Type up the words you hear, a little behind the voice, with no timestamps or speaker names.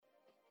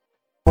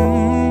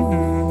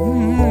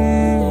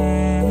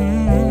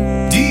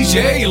DJ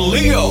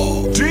Leo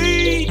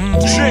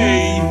DJ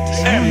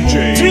MJ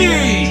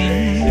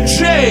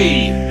DJ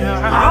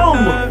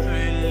عمرو.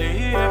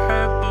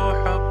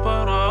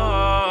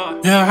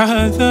 يا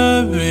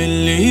عذاب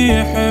اللي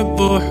يحب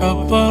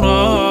وحب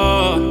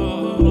راح،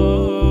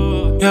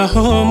 يا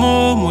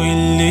هموم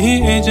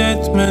واللي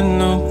اجت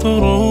من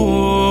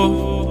الظروف،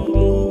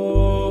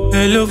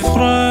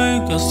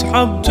 الفراق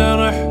اصعب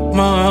جرح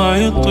ما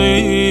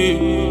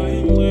يطيب،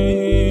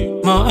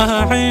 ما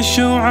اعيش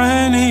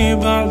وعيني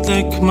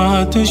بعدك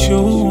ما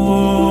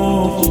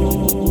تشوف.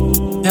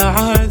 يا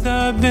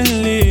عذاب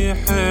اللي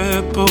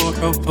يحب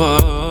وحب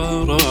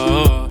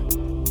راح،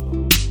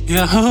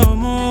 يا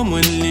هموم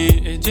اللي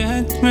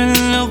اجت من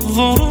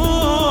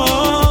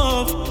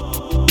الظروف،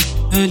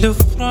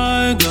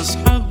 الفراق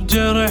اصحاب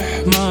جرح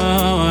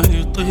ما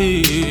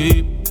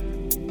يطيب،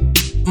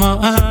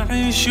 ما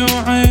اعيش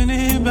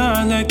وعيني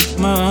بعدك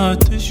ما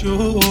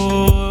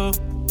تشوف.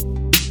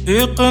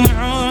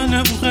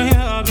 يقنعون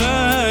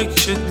بغيابك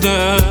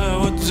شدة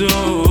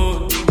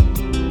وتزول،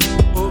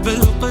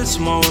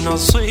 وبالقسم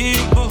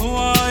ونصيب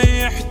هو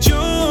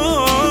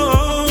يحجون،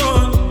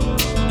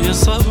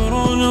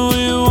 يصبرون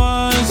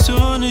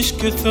ويواسون ايش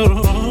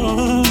كثر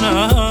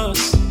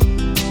ناس،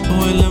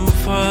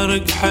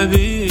 والمفارق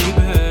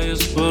حبيبه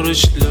يصبر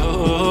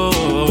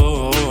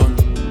شلون.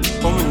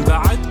 ومن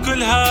بعد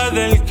كل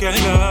هذا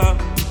الكلام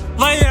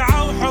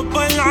ضيعوا حب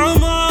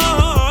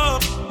العمر،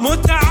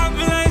 متعب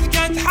ليش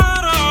قد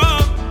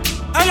حرام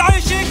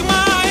العشق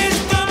ما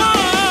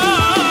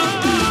يستمر.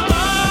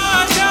 ما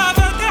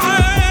شافت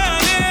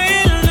عيني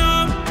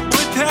النوم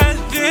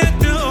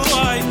وتهذيت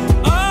هواي،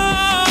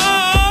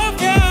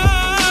 يا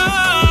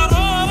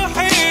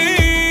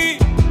روحي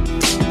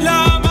لا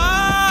ما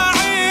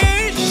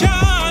أعيش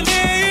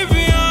شاني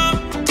بيوم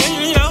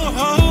إلا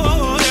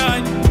وهو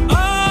جاي.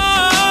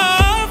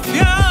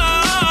 يا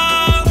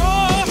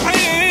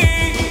روحي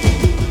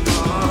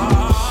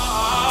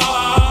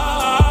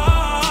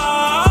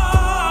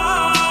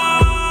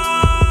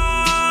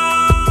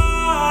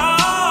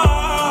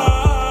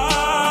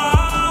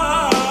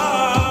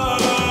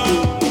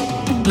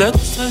لا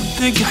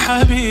تصدق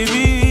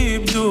حبيبي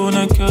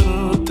بدونك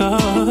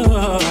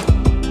ارتاح،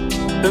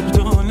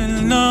 بدون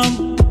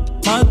النوم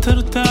ما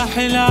ترتاح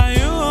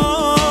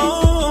العيون،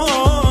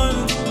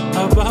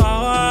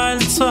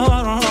 أبعد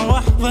صار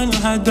واحضن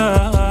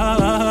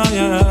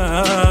هداياك،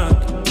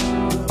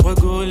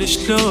 واقول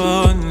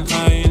شلون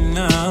هاي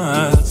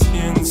الناس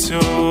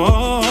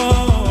ينسون.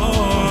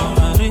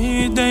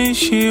 اريد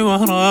ايشي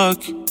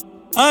وراك،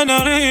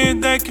 انا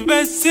اريدك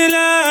بس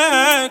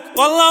لك،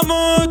 والله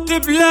موت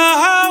بلا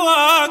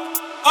هواك،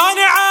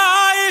 انا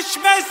عايش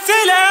بس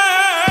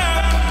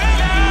لك.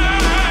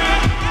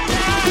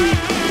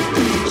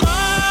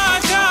 ما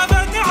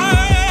شافت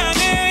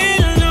عيني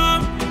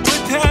النوم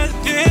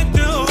وتهذيت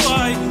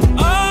هواي،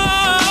 يا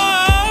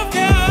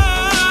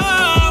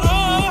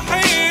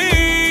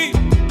روحي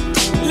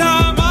لا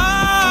ما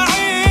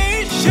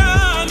أعيش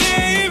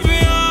شاني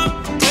بيوم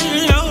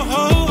إلا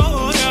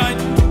وهو جاي.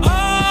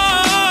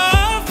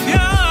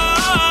 يا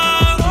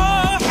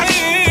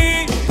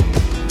روحي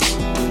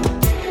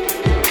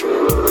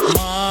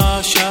ما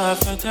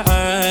شافت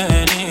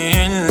عيني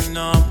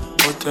النوم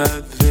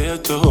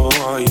وتهذيت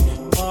هواي،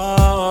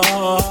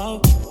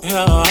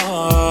 يا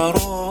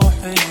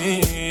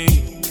روحي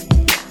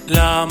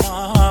لا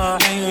ما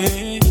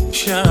أعيش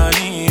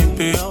شاني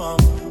بيوم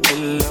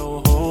إلا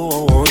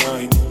وهو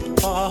جاي.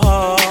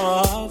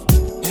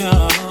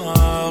 يا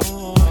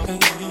روحي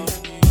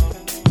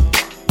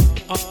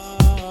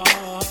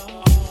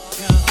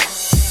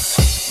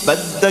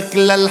بدك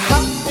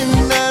للحق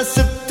الناس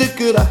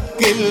بتكره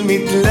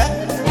كلمة لا،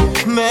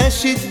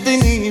 ماشي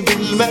الدنيا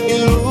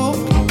بالمقلوب،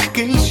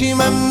 كل شي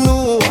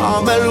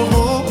ممنوع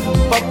مرغوب،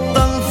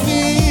 بطل في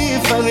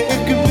فرق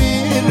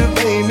كبير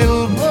بين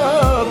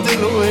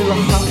الباطل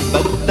والحق.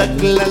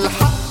 بدك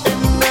للحق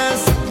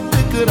الناس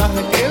بتكره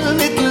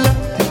كلمة لا،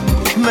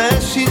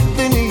 ماشي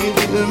الدنيا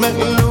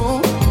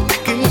بالمقلوب،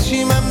 كل شي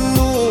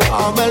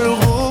ممنوع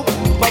مرغوب،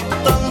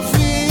 بطل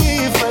في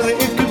فرق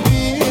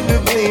كبير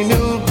بين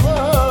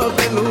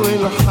الباطل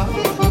والحق.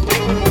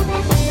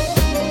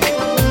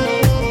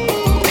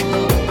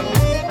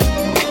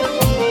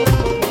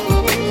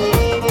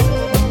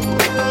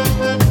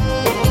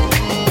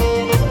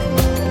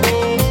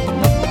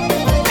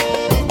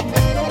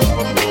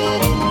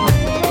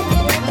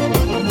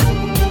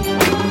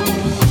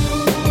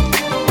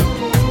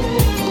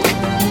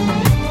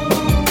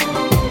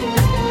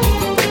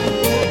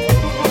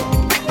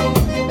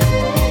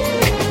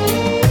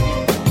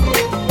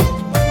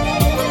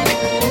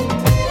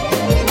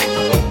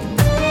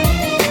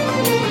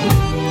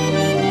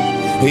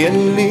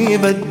 يلي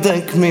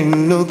بدك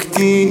منه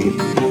كتير،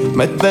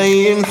 ما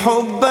تبين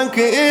حبك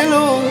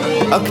إله،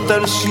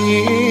 أكتر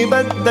شي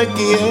بدك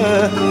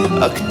إياه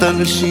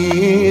أكتر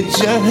شي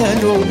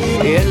تجاهله.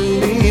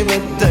 يلي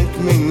بدك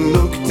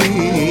منه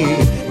كتير،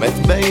 ما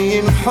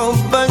تبين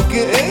حبك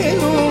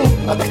إله،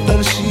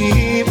 أكتر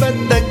شي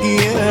بدك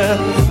إياه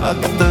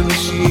أكتر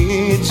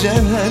شي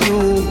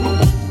تجاهله.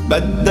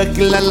 بدك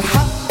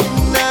للحق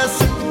الناس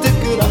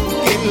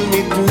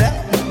كلمة لا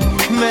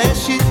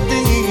ماشي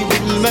الدنيا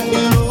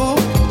بالمقلوب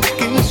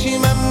كل شي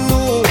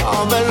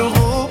ممنوع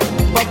مرغوب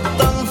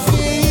بطل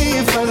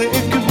في فرق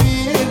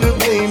كبير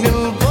بين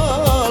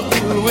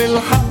الباطل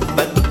والحق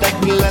بدك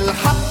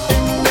للحق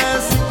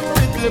الناس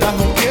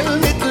تكره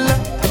كلمة لا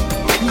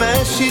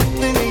ماشي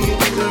الدنيا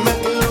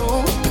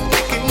بالمقلوب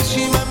كل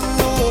شي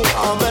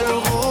ممنوع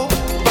مرغوب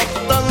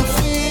بطل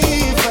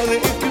في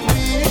فرق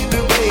كبير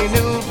بين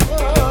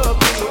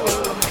الباطل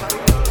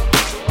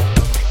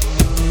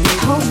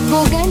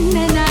حبه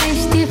جنة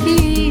عشت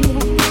فيها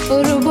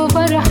قربه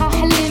فرحة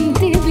حلمت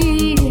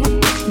بيها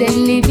ده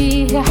اللي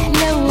بيه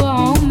أحلى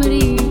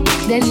عمري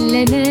ده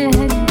اللي أنا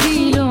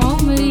هديله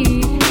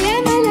عمري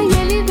ياما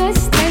ليالي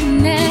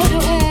بستنى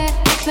رؤاه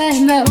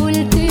مهما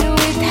قلتله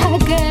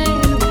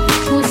واتحكاله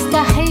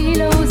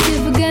مستحيل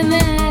أوصف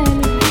جماله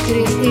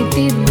رقة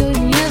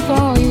الدنيا في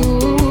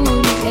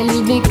عيونه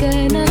قلبي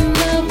كان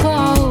الله في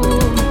عونه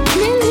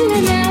من اللي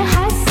أنا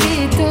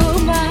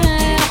حسيته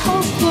معاه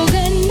حبه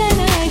جنة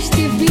أنا عشت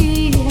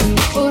فيها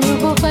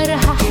قربه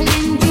فرحة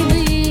حلمت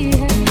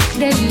بيها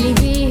ده اللي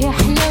بيه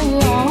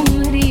أحلى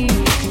عمري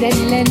ده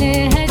اللي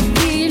أنا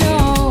هديله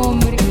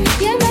عمري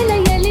ياما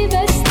ليالي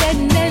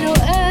بستنى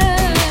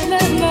رؤاه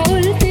مهما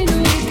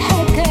قلتله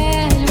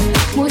واتحكاله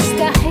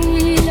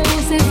مستحيل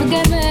أوصف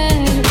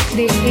جماله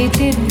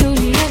رقة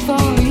الدنيا في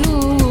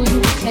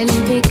عيونه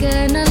قلبي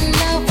كان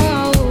الله في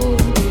عونه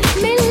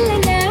من اللي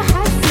أنا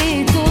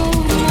حسيته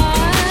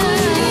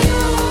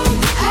معاه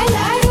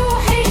ألقى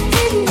روحي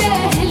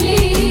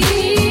بتندهلي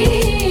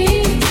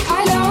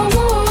على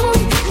عموم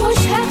مش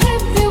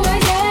هخبي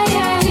وداي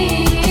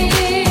عليه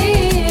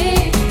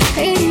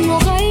إنه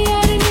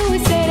غيرني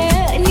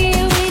وسرقني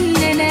وإن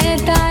أنا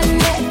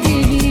اتعلقت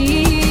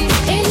بيه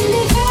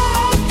اللي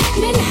فات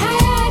من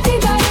حياتي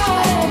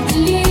ضاع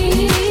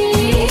قبلي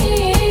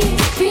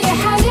في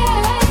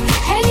حاجات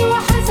حلوة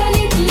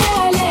حصلت لي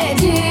على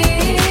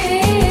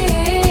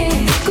إيديه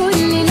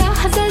كل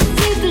لحظة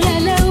تزيد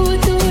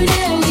غلاوته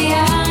وناوي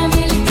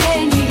أعمل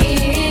تاني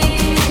إيه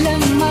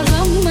لما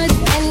غمض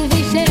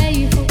قلبي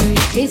شايفه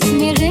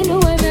اسمي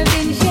غنوة ما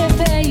بين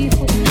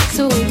شفايفه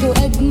صوته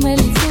أجمل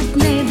صوت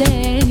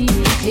ناداني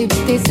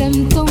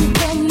ابتسامته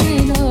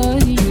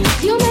مطمناني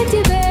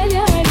يوماتي بالي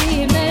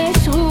عليه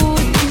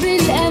مشغول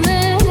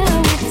بالأمانة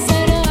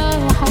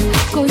وبصراحة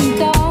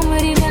كنت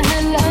عمري ما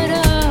هلقى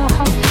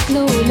راحة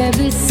لولا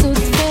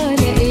بالصدفة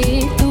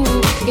لقيته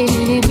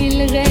اللي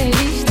بالغالي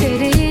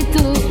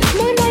اشتريته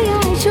منايا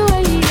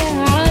شوية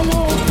على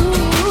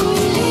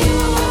طول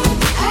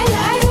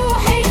ألقى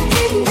روحي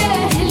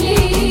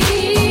بتندهلي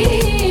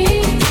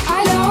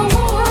على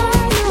عموم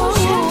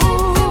مش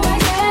هخبي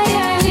وداي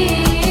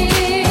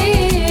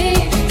عليه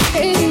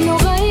إنه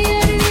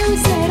غيرني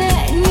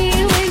وسرقني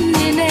وإن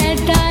أنا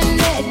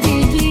اتعلقت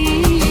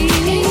بيه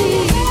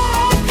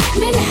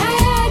من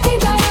حياتي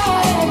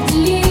ضاع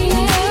قبلي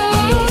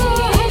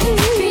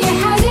في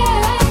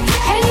حاجات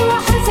حلوة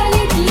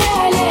حصلت لي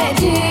على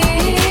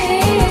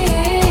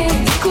إيديه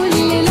كل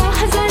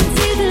لحظة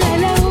تزيد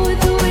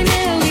غلاوته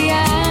وناوي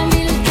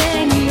أعمل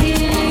تاني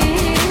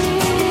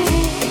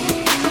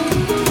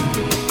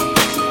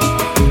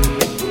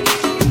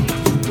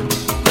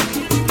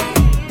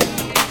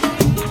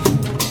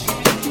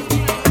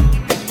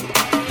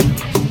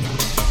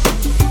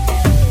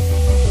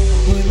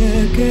ولا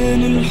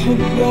كان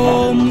الحب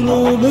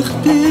عمره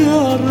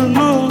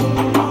باختيارنا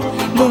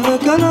ده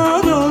كان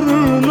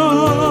قدرنا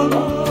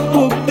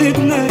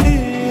وبإيدنا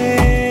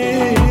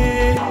ايه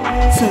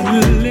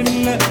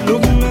سلمنا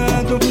قلوبنا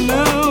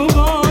دبنا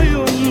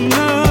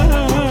وبعيوننا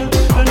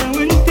انا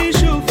وانت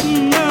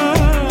شفنا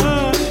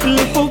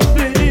الحب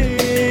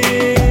ايه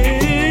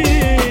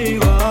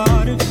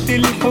وعرفت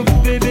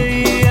الحب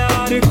بيا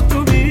عرفته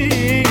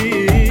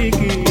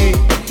بيكي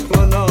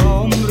ولا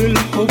عمر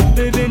الحب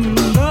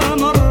بينا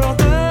مرة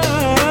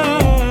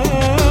تاني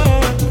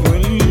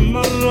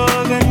والمرة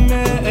غنى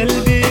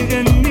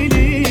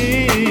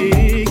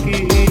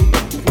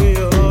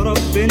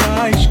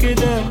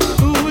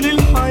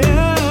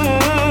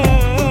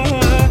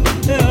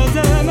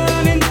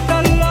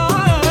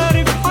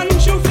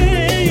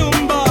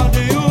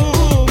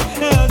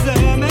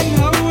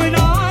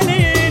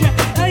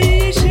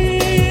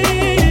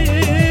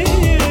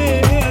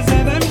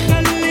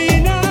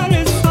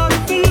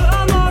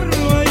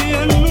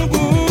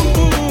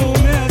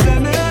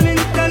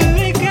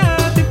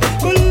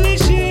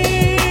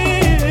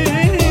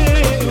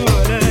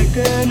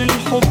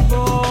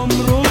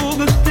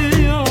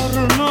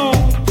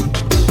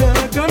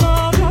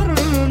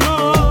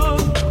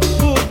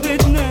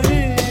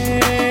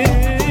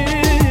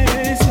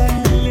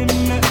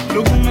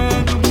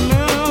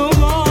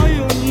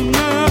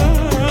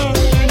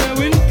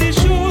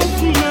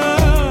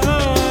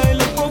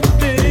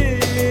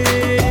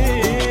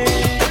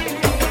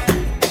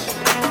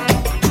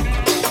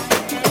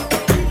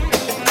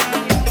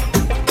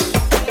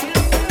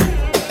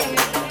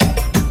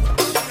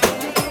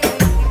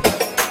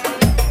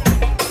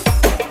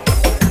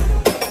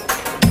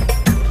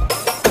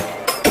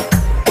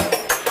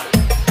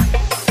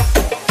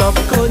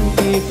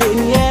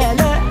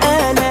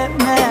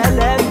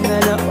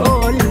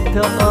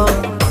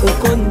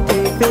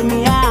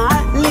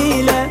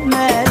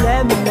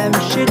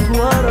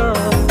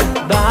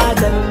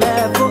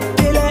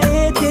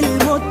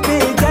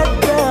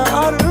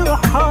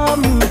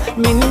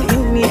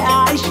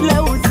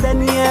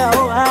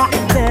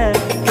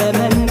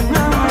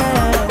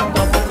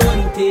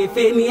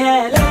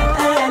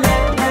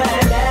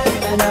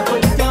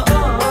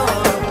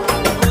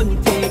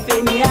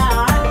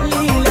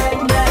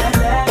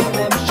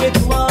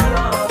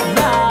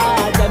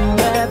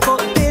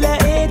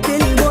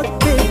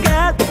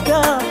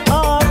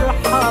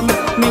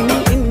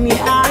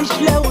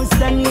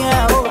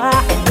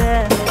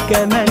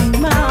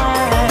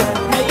معاه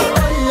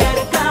هيقول لي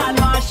ارجع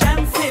له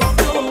عشان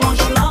سبته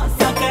مش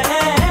ناقصه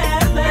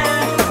كآبة.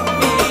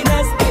 في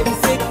ناس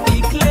تمسك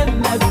فيك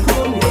لما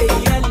تكون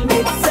هي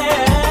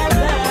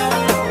المتسابة.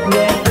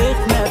 نافخ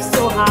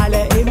نفسه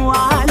على ايه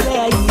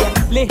وعليا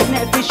ليه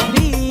نافش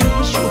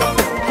ريشه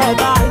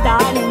هبعد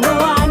عنه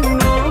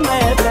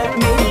ما بقى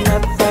من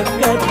نفسك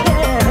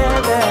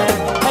كدابة.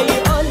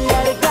 هيقول لي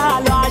ارجع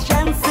له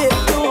عشان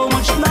سبته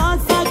مش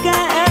ناقصه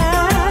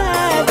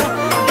كآبة.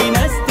 في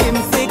ناس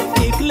تمسك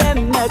فيك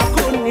لما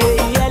تكون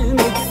هي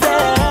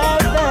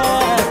المتسابة.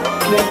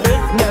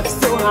 نافخ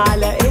نفسه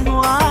على ايه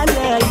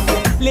وعليا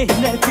ليه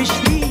نافش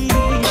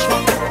ريشه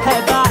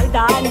هبعد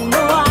عنه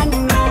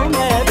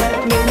ما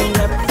بقى من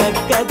نفسك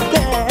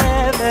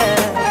كدابة.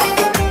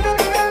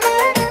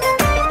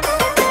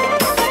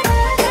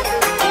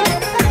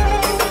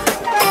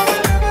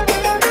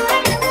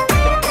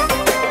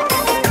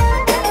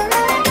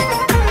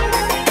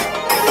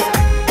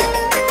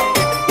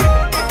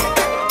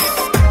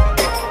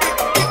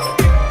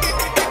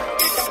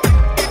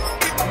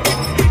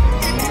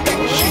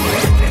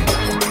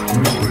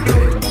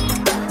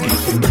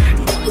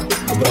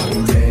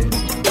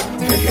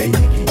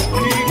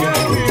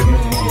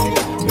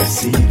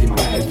 بس يجي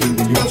مع 2000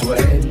 مليون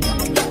سؤال.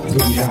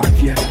 دنيا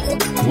عافية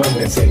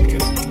ولا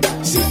سالكة؟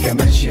 سكة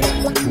ماشية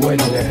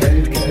ولا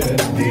هلكة؟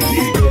 دي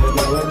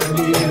الإجابة ولا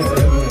ليها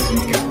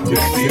ملكة؟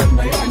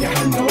 باختيارنا يعني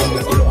حالنا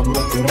ولا طول عمرنا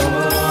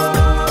اضطراب؟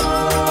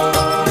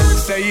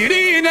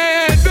 سايرين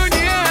يا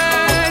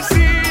دنيا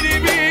سيري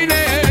بينا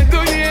يا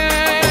دنيا.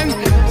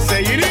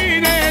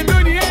 سايرين يا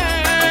دنيا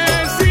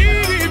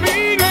سيري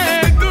بينا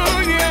يا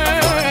دنيا.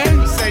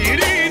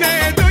 سايرين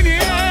يا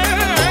دنيا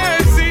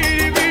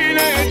سيري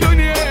بينا يا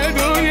دنيا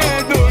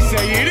دنيا دنيا.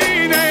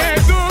 سايرين يا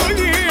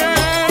دنيا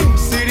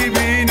سيري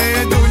بينا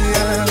يا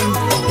دنيا.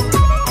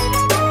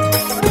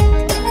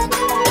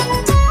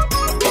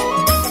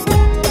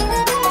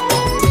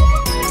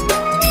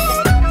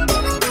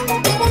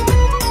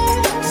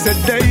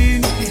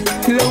 صدقيني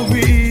لو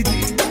بإيدي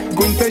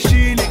كنت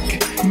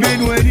أشيلك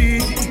بين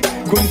وريدي.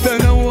 كنت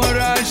أنور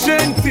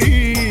عشان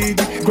تيجي.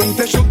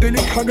 كنت أشق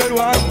لك حجر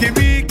وأعدي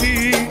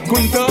بيكي.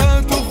 كنت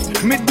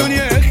أطف من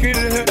الدنيا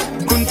آخرها.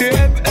 كنت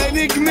أبقى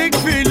نجمك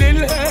في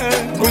ليلها.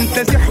 كنت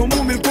أزيح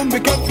هموم الكون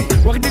بكفي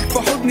واخدك في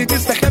حضني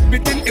تستخبي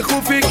تلقي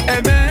خوفك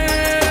أمان.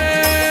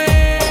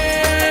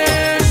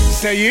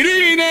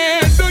 سايرين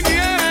يا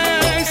دنيا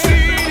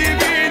سيري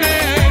بينا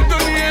يا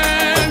دنيا.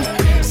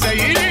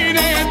 سايرين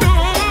يا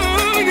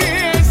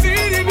دنيا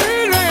سيري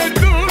بينا يا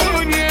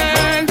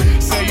دنيا.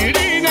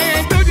 سايرين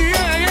يا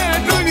دنيا يا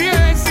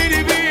دنيا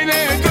سيري بينا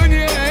يا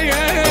دنيا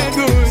يا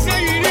دنيا.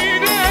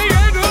 سايرين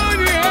يا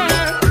دنيا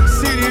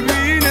سيري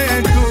بينا يا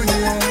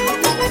دنيا.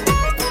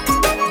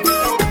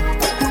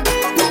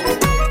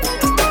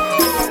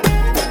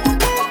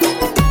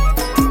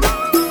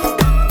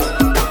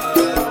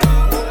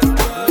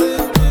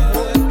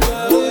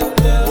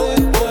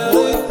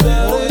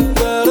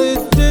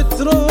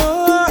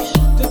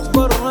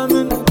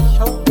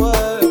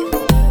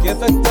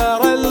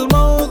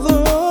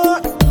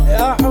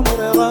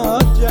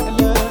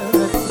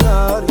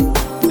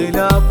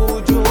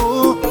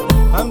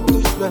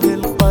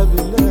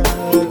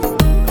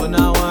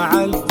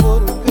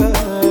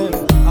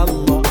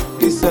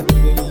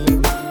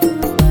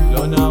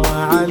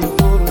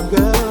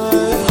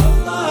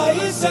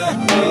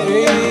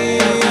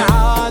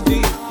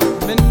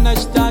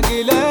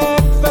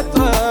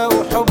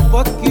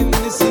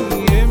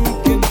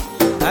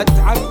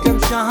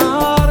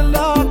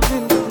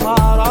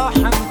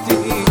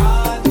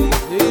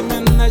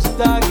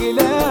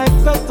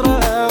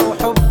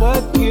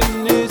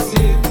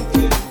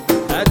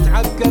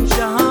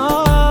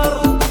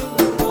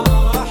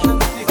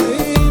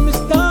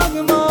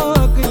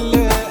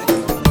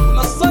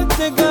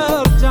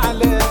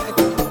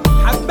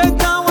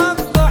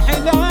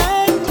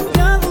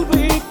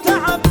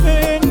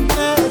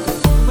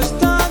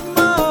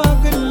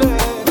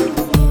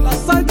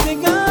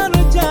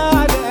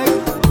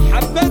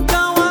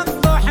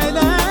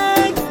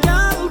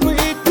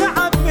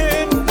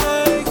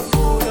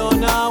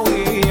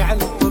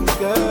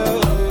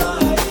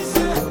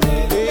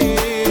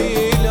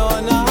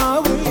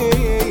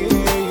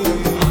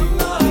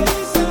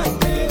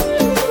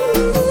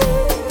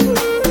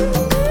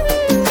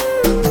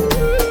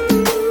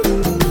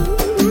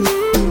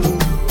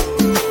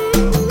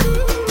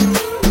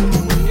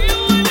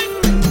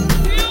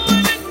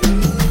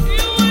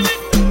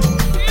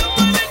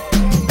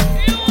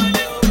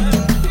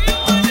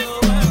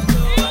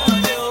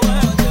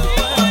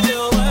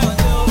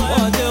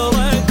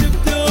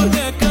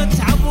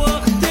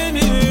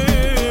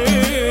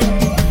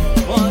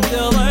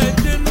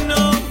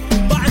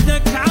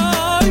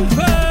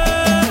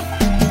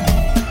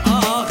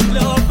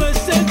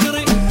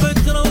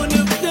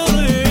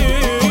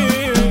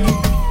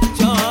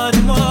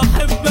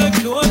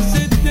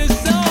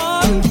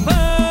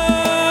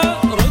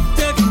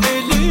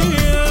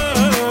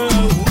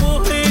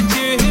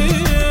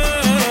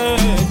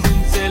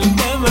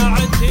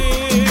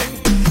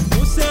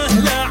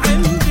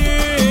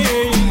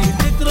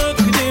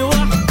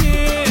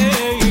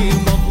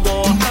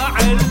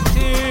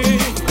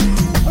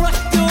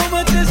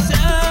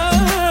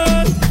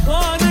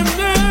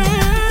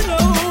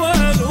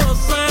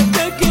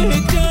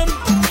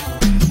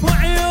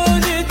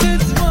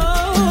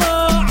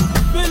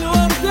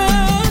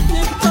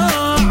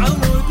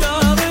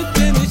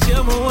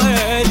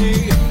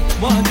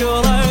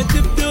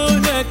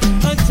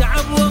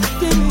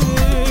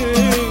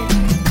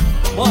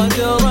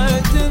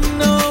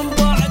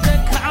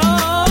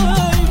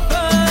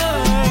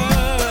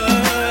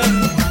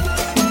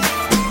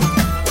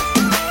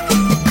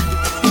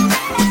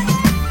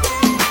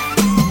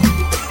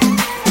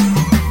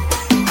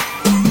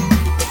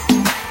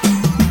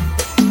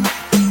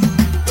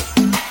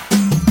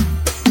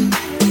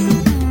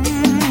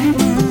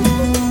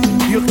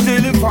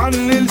 عن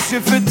اللي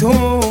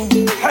شفتهم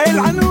حيل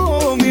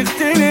عنهم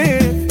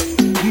يختلف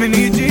من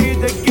يجي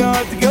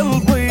دقات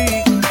قلبي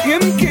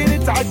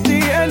يمكن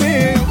تعدي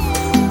ألف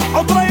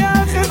عبره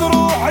ياخذ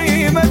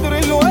روحي ما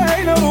ادري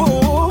لوين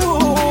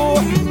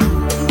اروح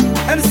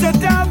انسى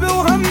تعبي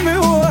وهمي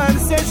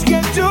وانسى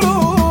شقد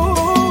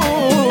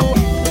جروح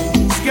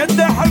شقد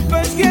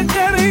احب شقد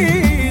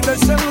اريد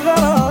انسى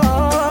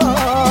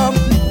الغرام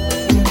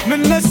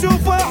من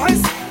اشوف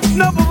احس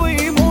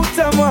نبضي مو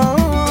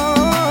تمام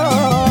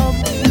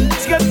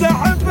شقد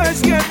احب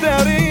شقد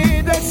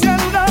اريد انسى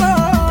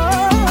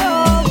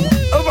الغرام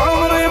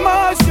بعمري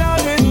ما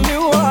شاغلني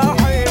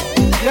واحد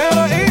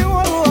غير اي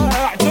والله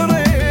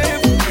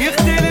اعترف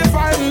يختلف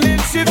عن اللي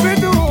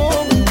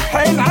شفتهم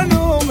حيل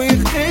عنهم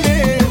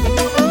يختلف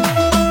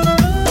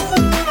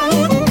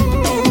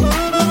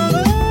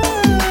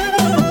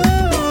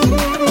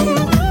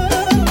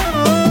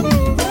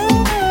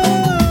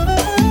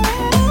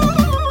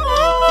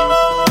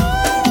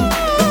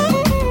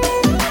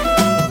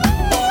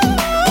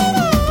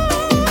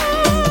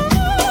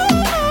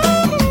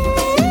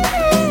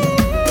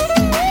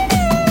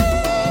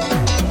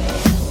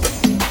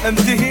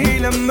انتهي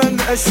لما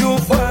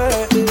اشوفه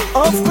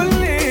افضل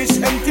ليش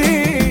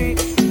انتهي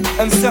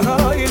انسى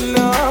هاي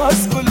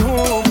الناس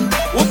كلهم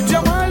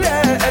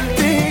وبجماله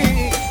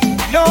التهي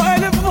لو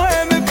الف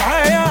ضيم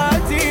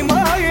بحياتي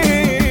ما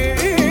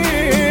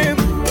يهيب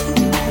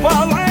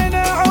بالعين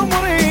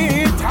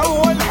عمري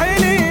يتحول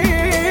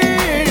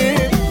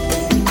حليب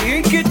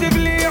ينكتب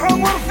لي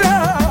عمر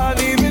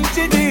ثاني من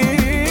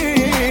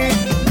جديد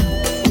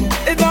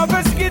اذا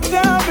بس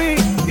قدامي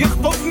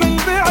يخطف من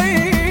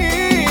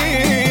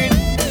بعيد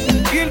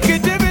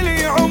ينكتب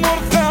لي عمر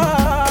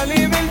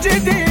ثاني من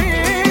جديد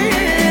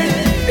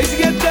ايش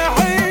قد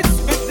احس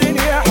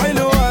بالدنيا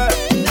حلوه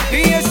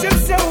هي شو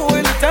مسوي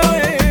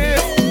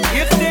التاريخ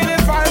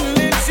يختلف عن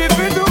اللي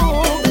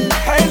شفتهم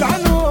حيل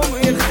عنهم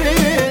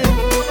يختلف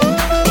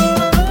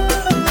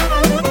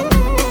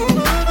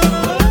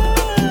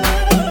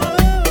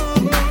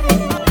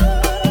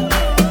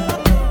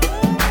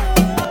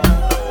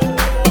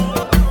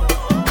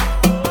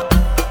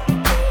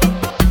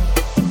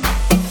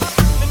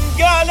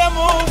قال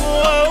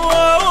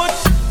اموت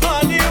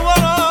ماني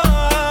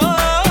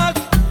وراك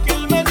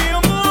كل من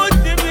يموت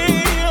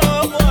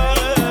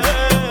بيومك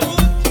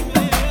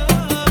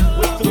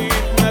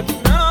وتريد ما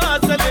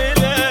تنازل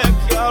لك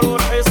يا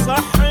روحي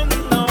صح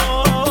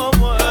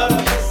النوم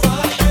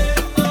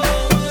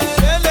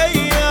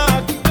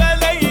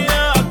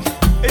بلياك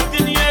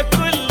الدنيا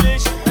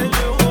كلش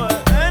حلوة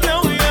انا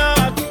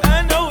وياك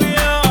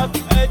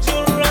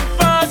اجر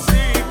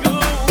انفاسي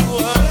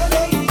قوة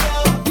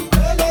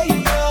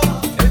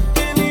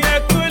الدنيا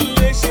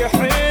كلش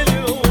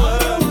حلوة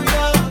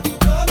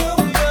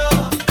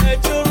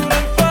أجر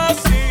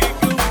أنفاسي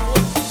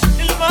قوة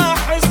الما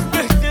أحس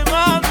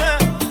باهتمامه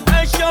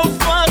أشوف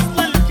فصل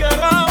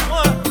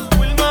الكرامة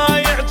والما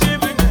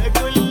يعجبني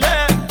أقول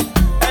له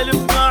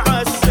ألف مع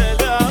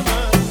السلامة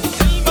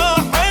الما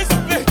أحس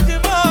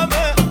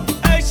باهتمامه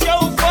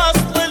أشوف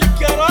فصل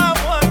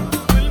الكرامة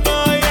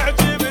والما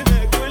يعجبني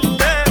أقول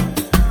له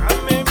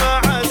عمي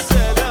مع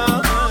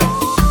السلامة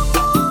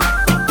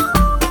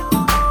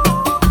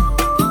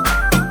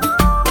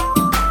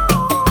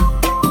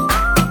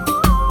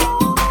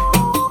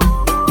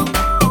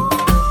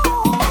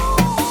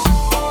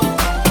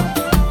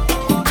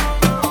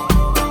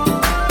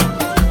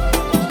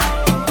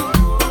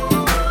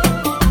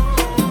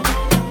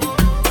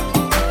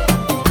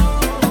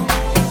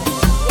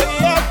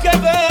وياك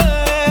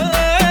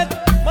بيت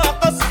ما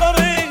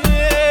قصرت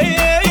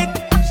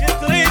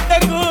شتريت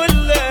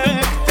اقول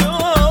لك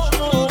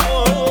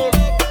تأمر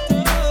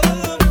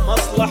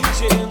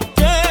مصلحتي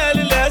انت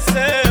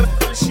للاسف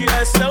كل شي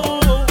اسوي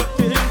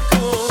وتنكر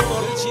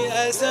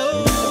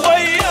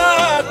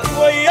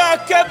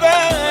وياك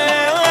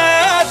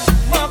بيت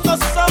ما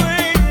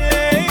قصرت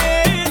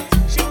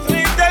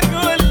شتريت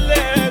اقول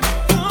لك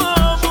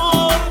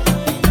تأمر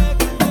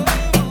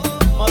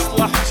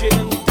مصلحتي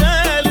انت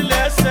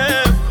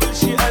للاسف كل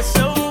شي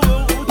اسوي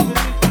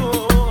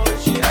وتنكر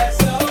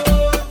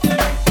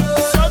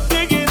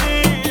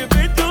صدقني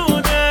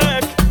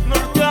بدونك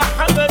مرتاح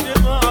ابد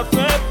ما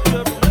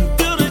افكر من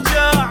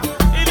ترجع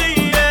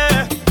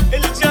الي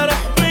الجرح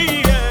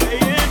بيا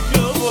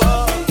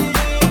يكبر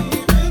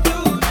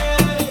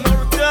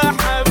مرتاح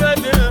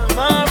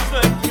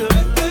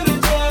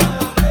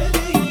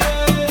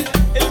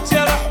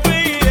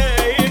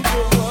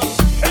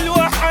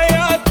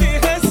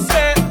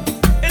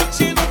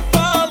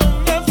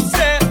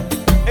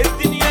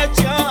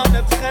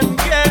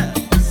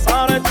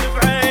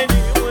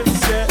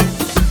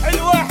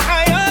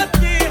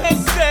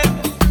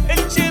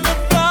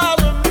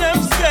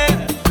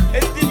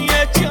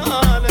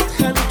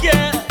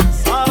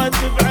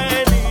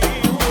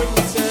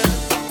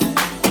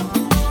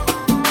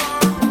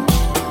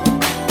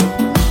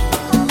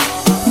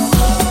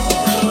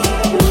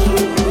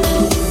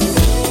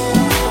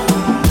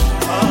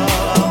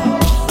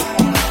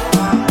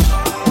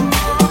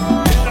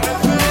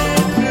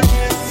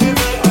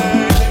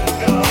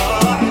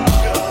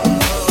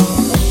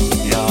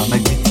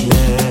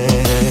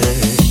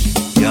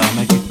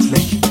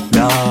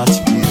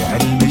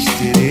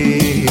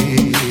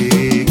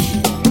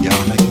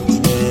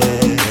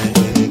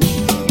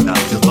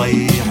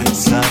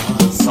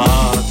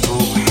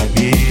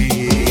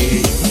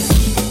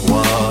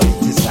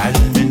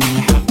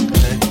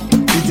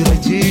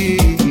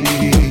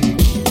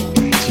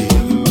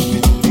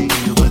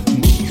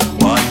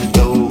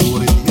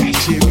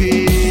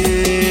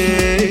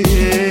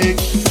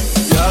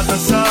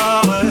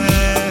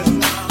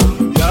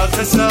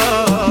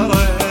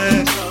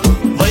خسارة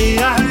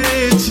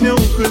ضيعتنا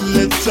وكل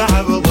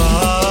التعب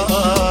ضاع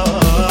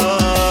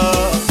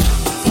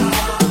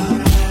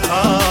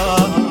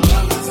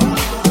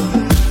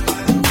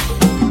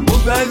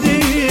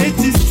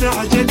وبديت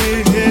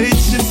استعجلت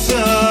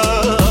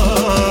الساعة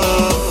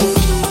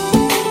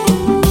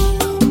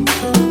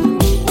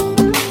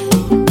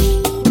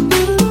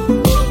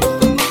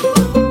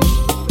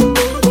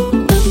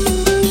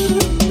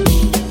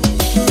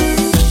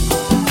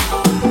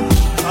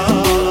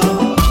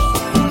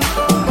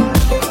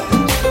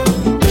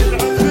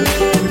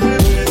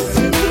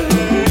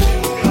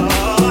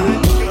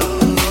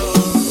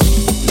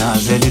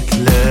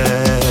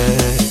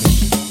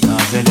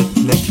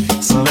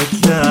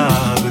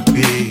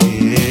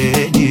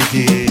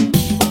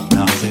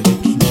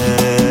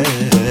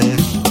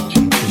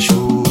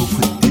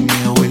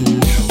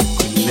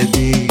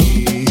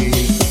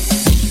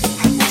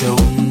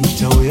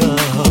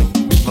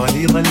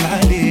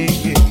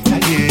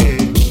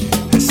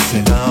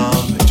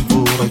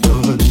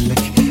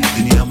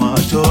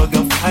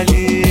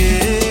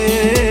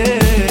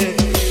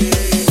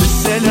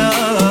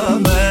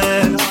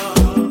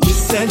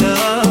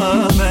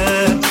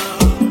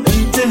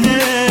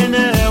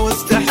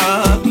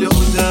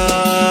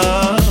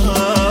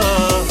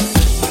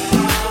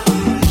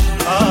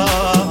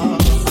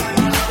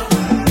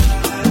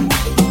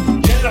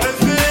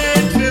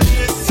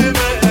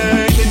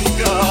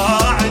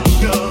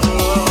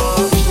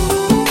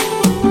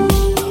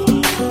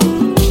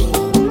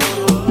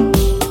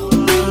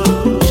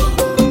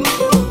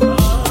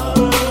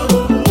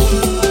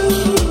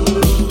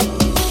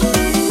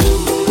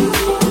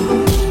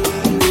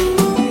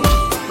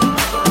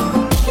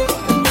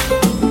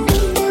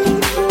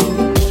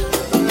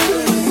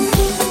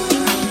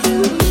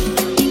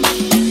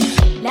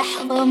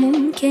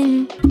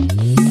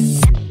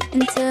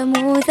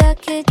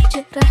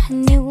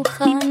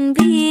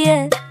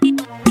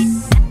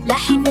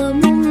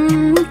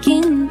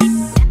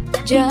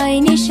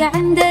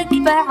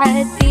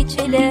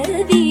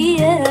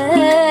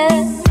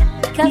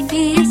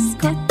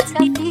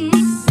Thank you.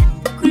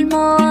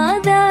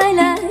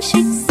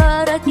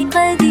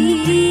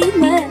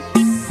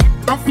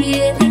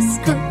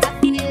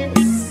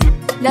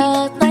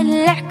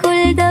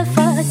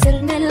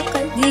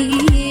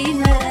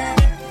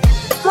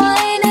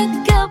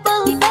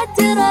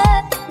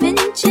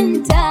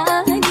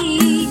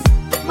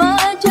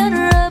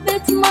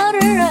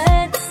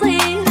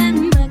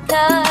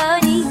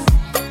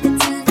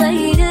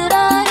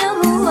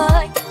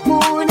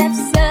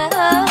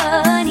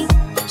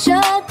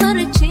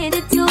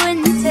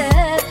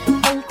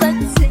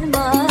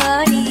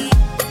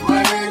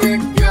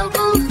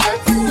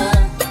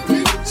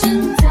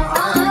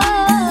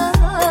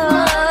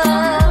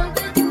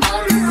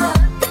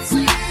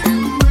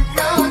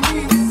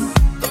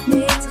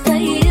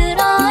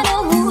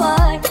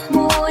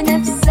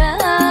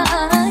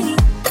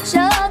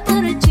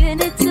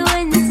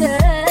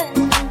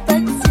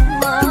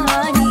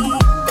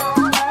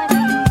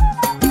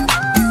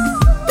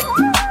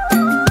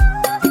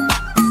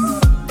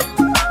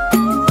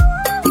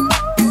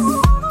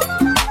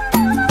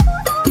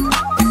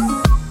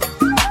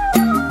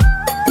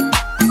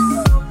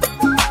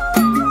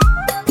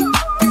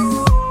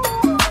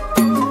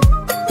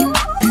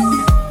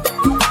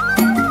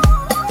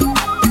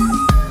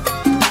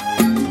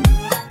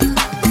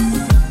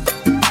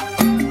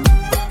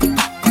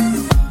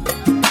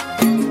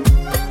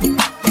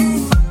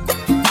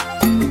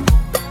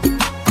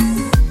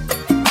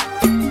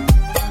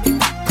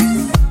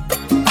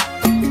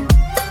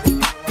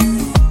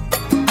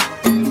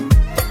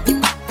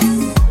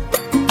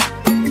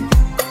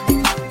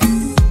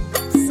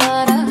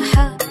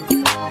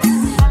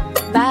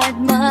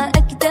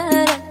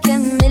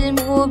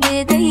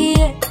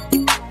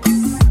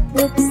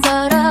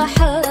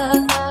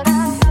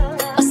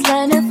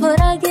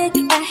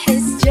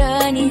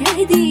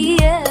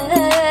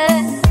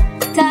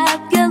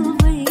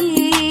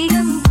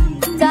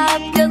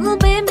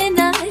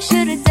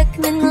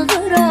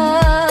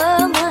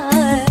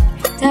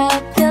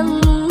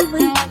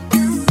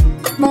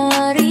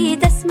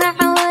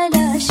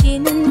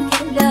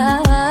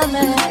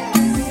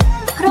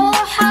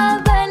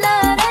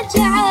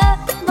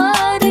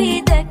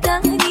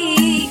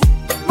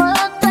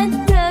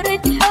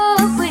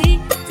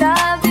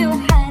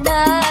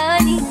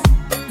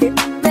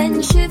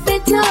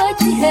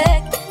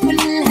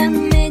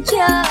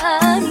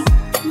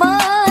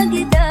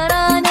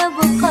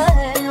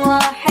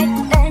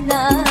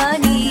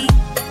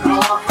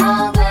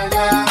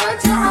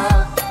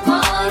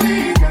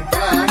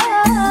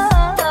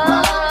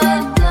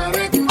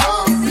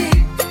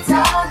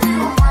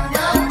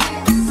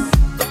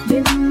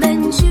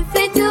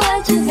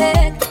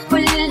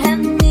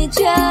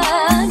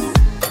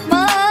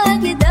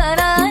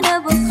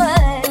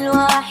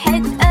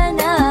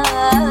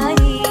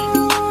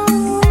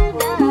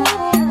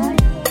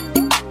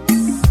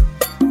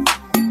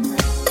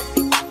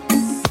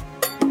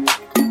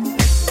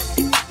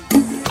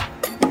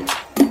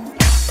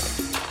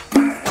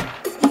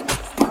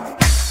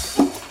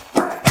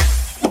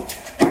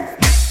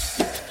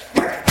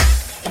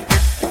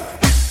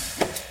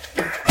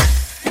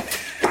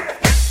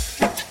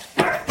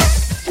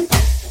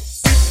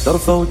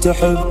 شرفة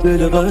وتحب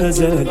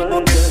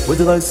الغزل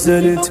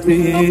وتغسلت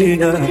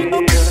فيها،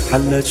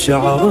 حلت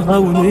شعرها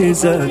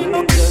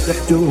ونزل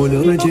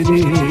تحتول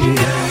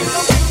رجليها.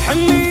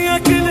 حنية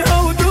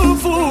كلها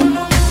ودوفو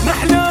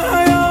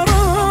محلاها يا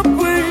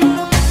ربي،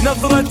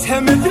 نظرتها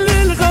مثل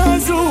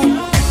الغازو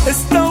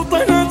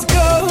استوطنت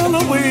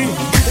قلبي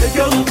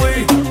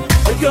قلبي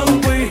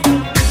قلبي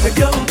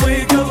قلبي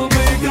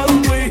قلبي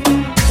قلبي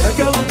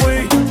قلبي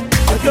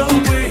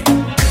قلبي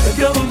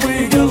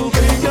قلبي قلبي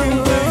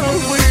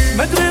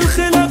مدري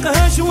الخلق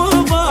هش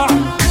وضع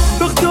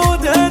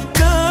بخدودها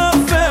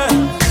الدافة،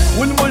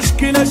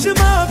 والمشكلة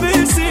شما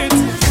بيسيت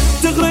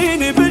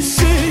تغريني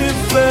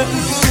بالشفة.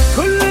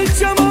 كل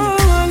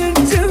الجمال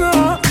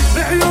انجمع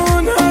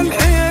بعيونها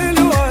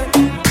الحلوة،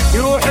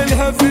 يروح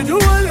لها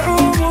فدوى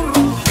العمر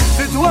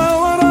فدوى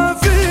ورا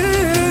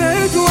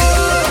فدوى.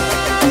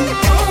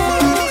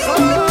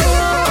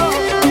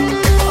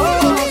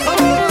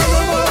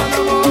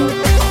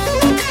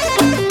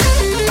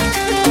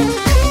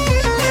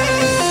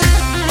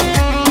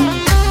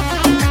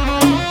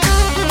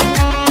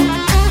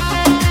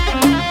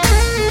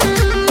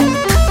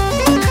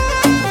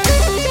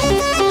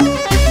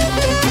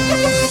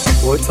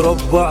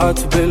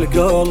 وتربعت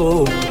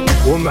بالقلب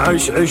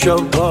ومعشعشة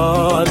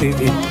ببالي،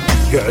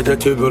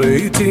 قعدت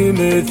بريتي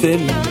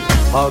مثل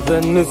هذا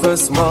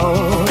النفس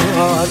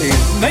مالي.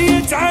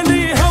 ميت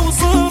عليها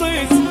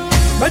وصرت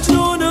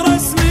مجنون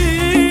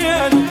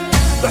رسميا،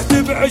 رحت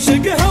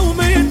بعشقها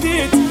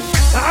وميتت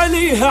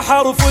عليها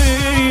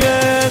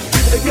حرفيا.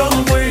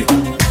 قلبي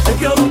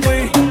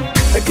قلبي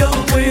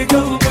قلبي قلبي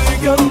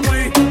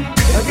قلبي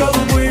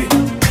قلبي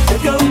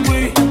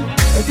قلبي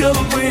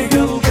قلبي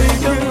قلبي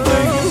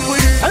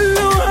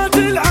خلوها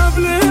تلعب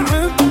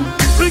لعب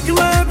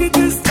بقلبي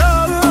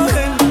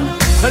تستاهل،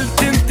 هل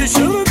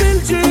تنتشر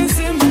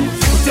بالجسم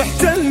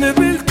وتحتلن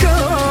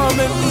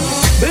بالكامل.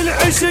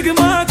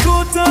 بالعشق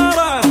ماكو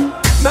ترى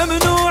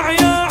ممنوع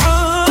يا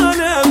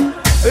عالم،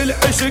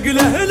 العشق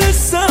له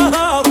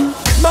للسهر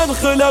ما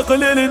انخلق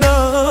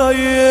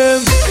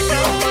للنايم.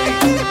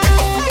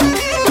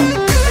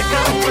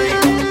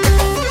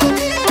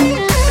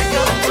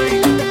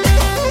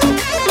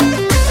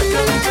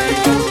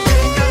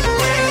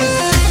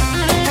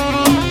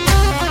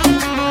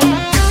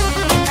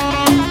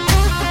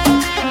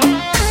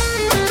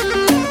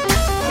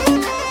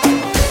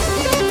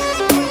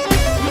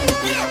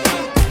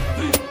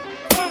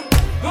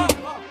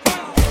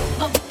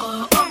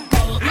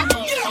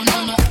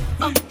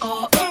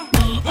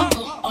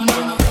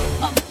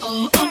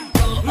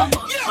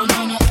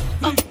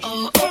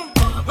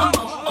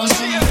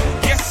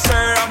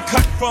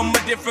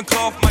 Different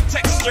cloth, my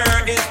texture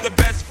is the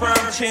best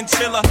firm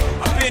chinchilla.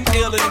 I've been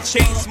iller than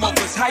chain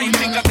smokers. How you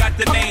think I got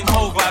the name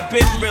over? I've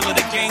been realer,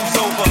 the game's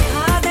over.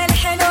 هذا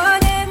الحلو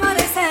لمر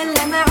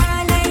سلم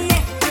علي،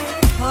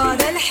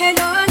 هذا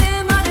الحلو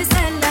لمر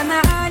سلم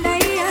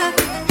علي.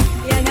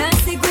 يا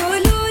ناس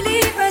يقولوا لي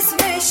بس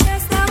وش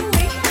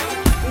اسوي،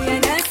 يا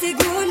ناس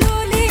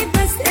يقولوا لي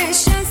بس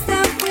ايش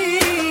اسوي.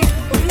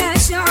 وبلا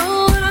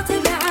شعور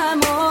طلع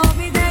مو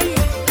بدي،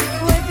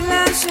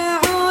 وبلا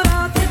شعور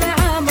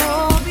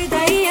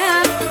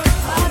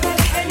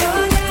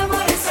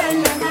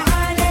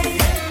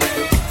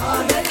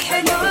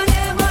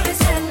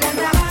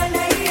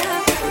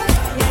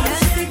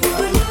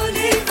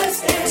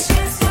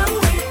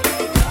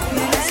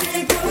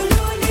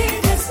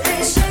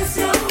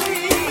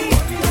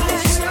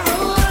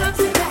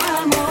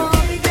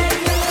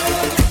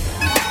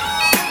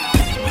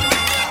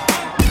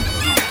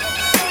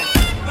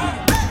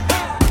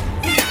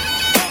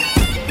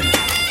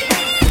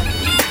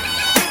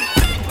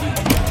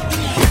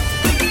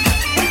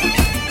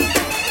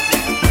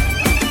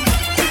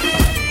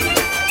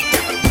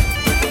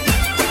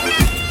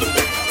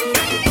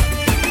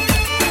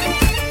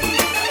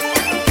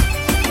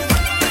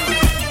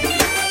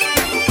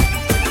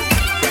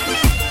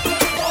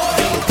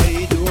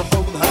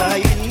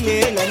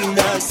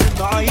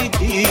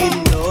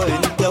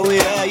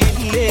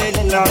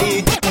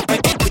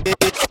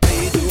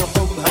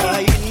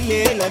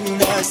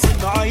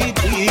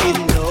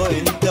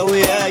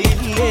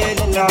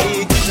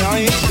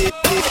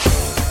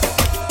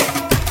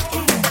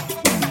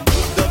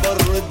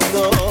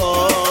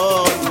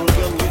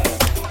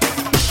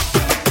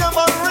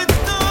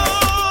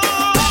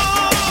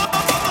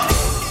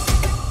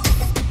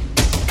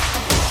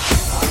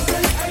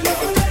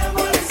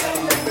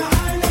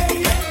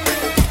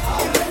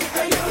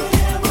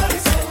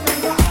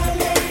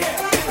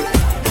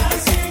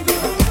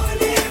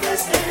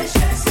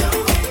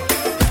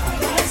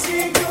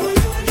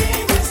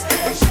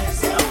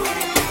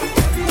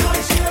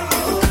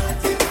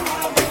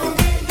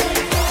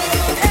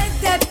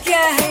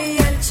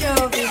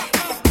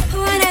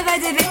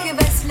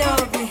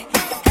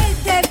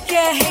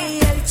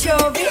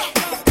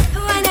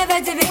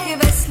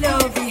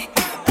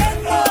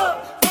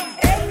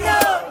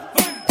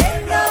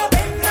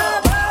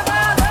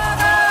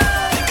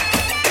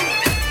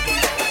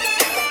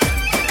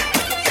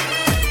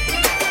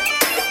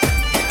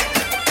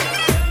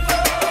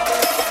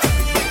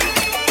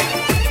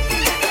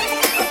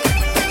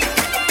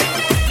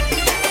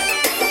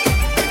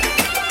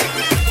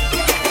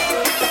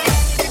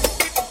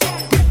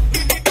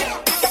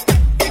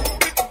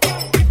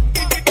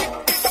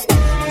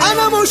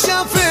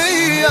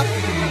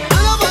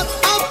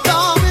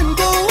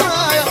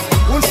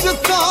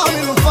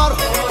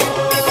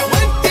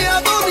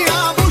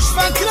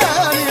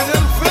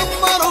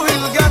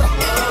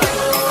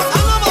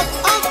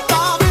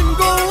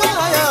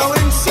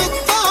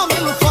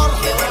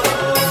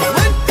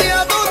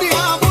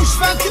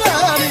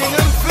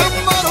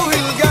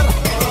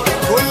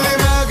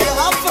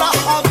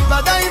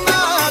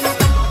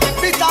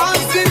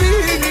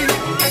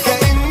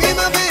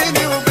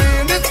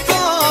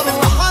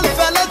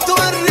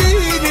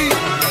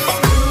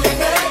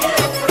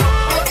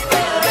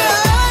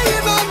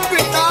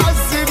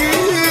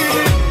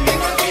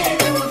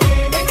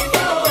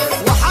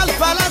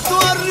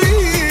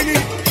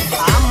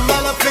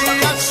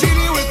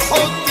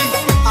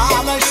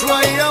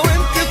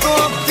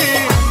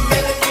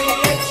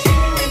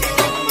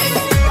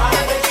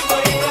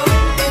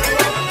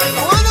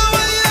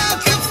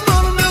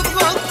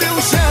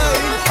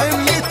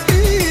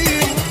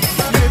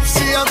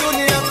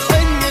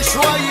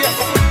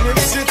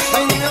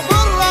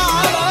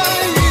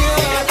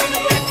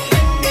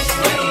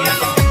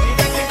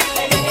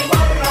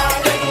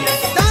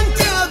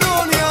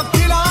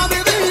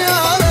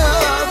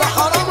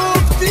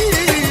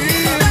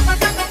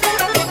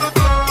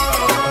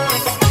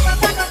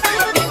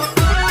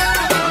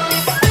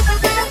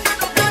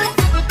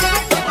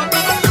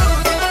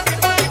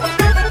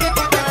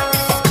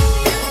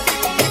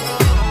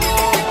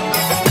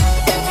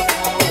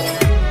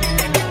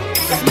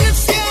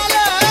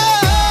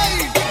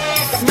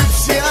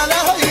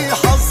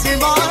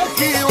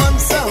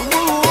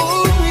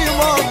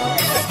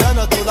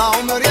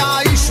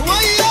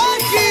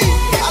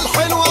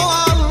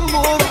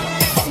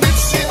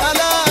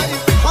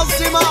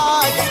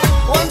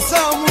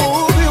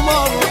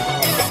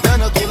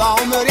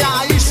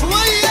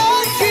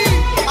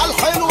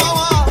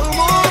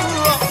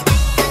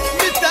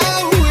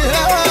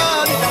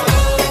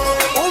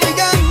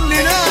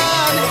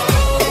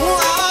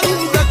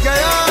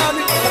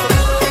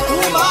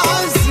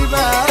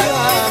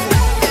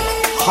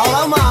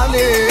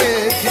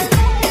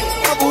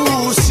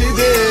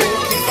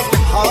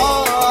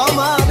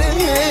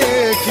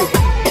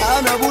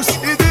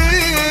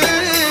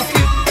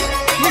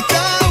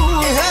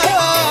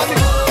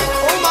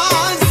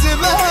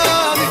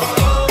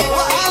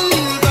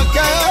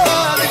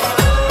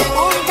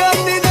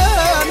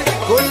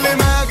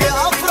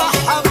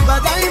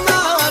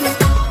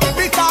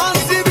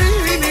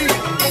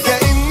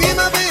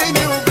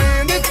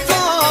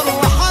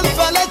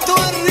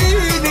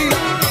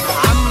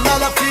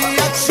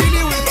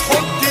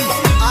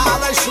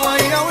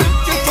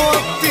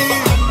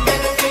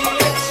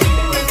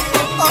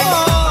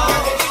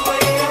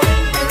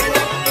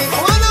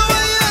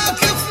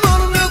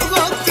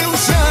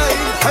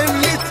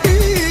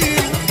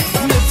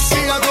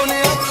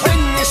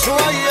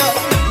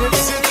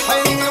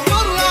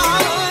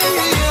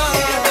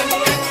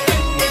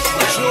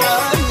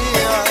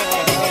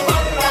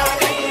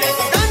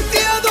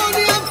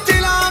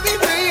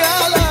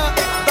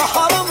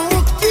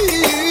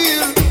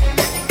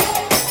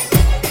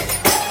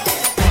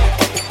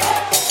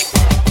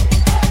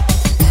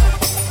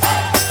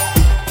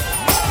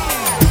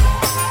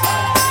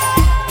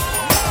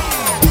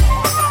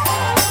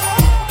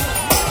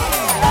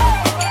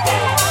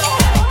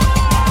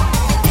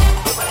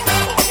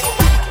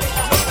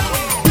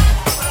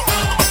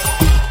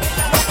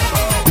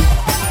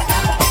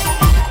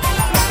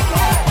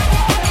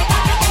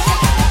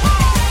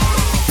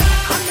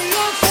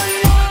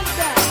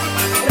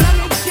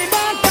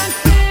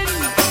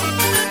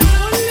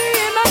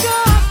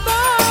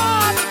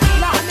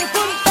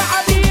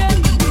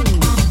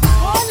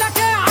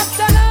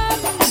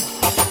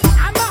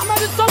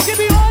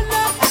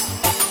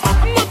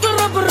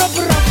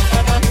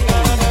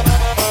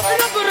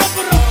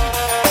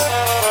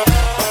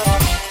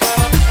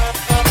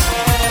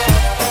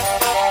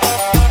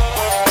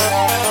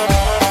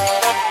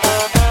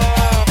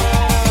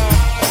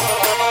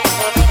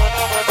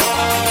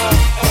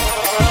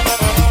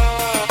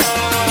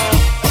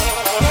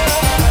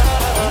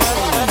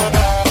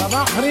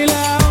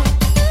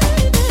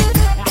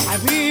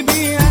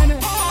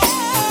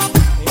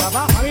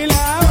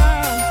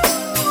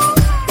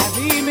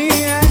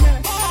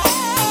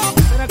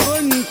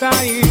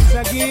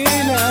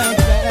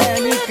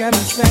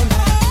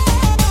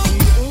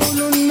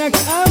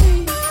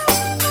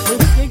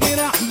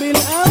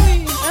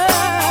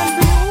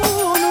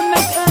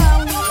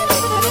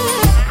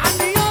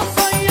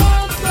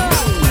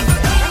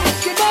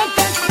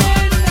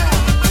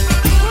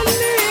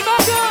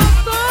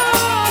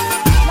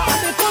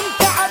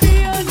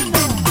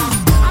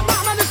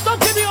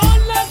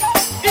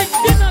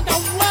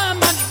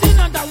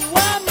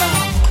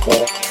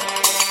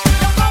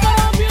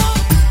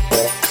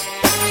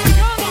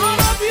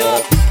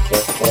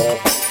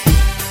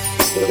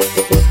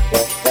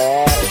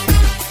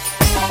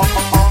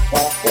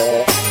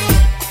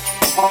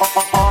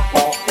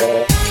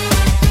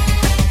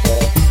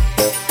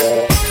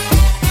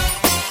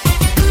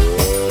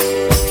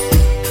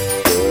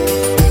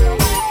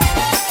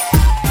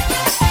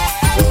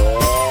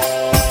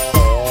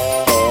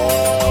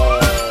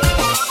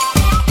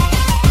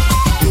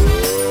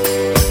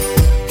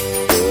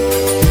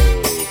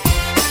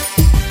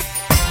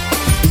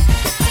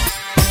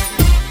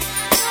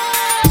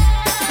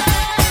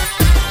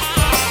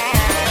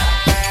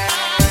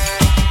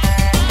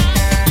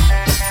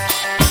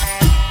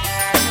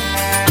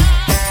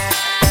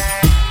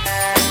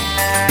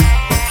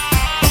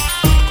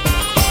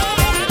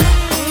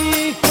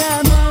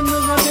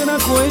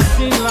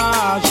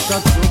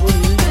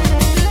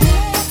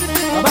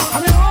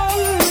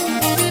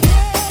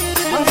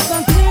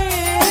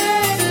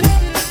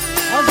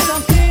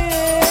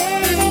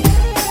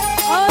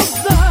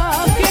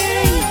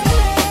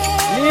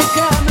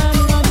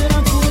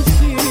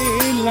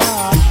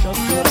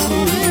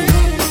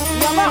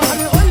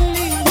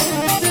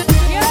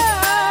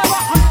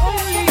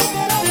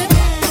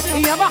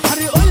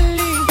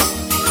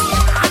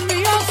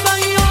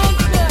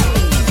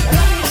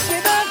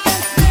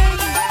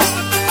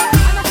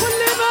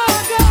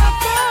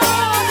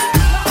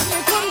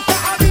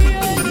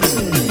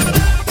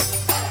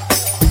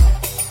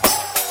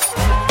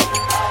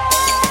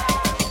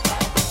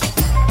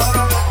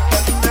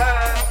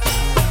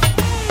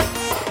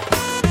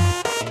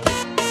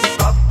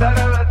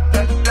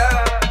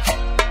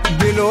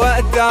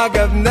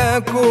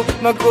عجبناكو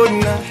ما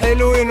كنا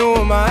حلوين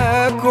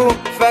ومعاكو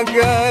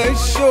فجأة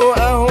الشوق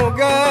اهو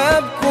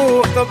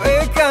جابكو طب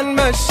ايه كان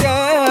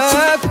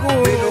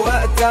مشاكو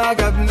دلوقتي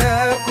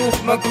عجبناكو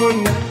ما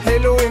كنا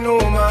حلوين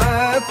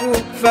ومعاكو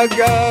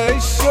فجأة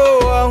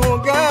الشوق اهو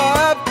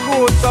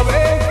جابكو طب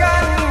ايه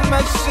كان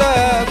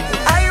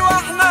مشاكو ايوه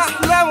احنا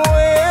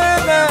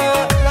حلوينا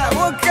لا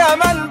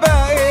وكمان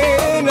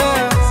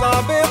بقينا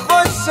صعب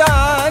يخش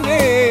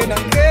علينا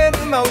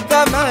كلمة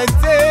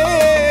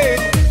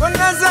ودمعتين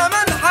كنا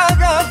زمان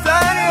حاجة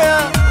تانية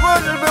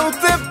قلبي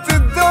وطبت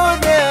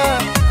الدنيا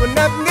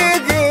كنا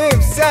بنيجي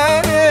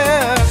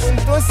بثانية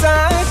كنتوا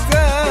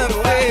ساعتها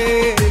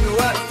فين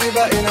دلوقتي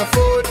بقينا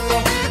فوقنا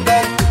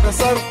ده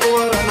كسرتوا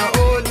ورانا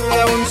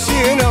قلنا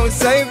ومشينا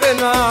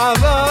وسايبنا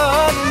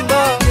على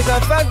الله كده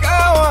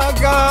فجأة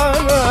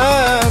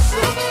وجعنا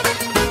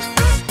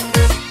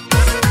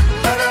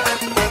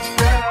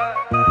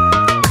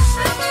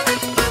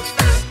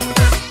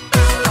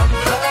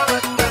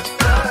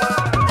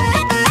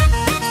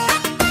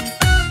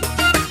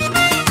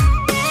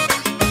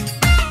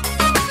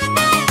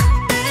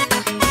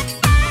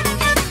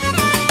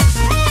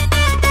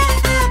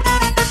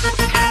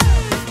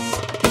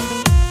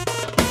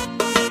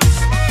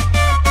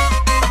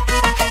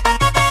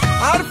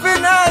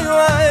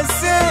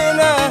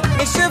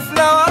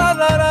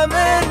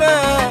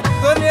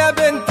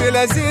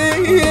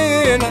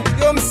لذينا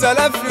يوم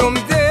سلف يوم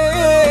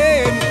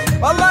دين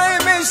والله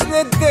مش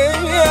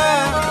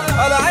ندية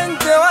ولا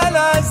عندي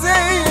ولا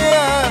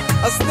زية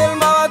أصل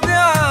المواضيع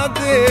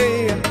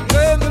عادية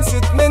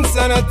خلصت من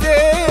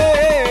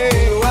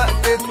سنتين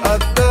وقت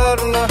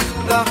اتقدرنا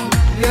ده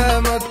يا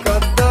ما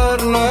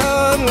تقدرنا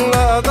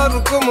يلا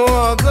قدركم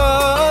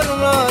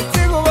وقدرنا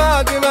تيجوا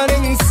بعد ما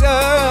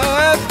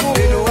ننساكوا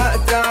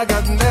دلوقتي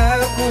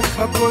عجبناكوا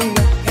ما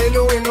كنا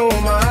حلوين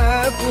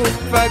ومعاكوا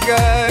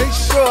فجأة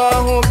الشوق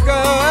اهو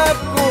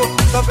جابكوا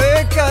طب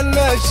ايه كان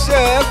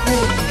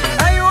مشاكوا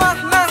ايوه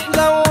احنا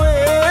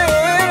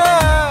حلوينا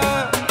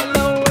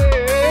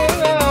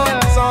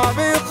صعب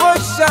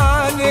يخش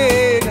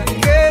علينا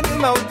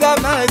كلمة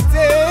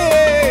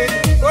ودمعتين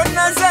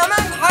كنا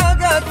زمان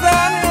حاجة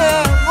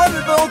تانية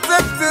قلبي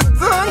وطبت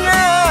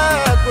الدنيا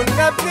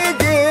كنا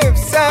بنيجي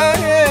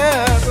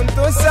بثانية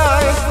كنتوا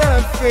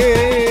ساعتها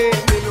فين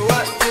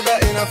دلوقتي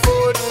بقينا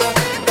فوقنا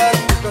ده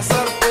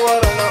كسرتوا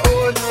ورانا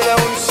قلنا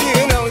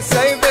ومشينا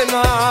وسايبنا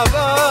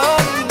على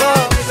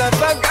الله كده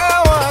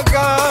فجأة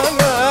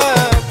وجعنا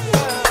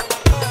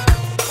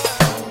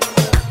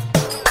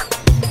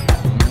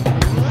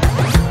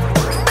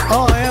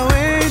يا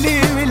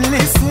ويلي واللي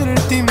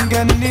صرت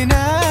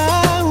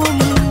مجنناهم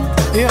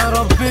يا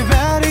رب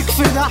بارك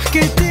في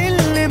ضحكتي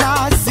اللي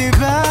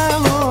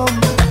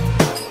معذباهم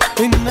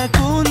إن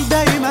أكون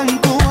دايما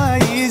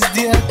كويس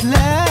دي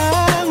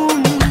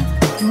قتلاهم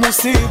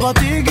مصيبة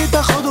تيجي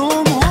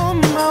تاخدهم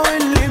هما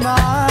واللي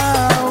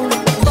معاهم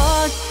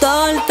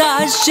بطلت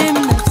أعشم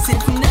نفسي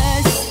في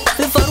ناس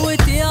في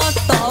فروتي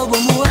قطع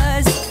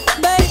بمواس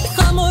بقيت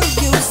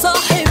خمرجي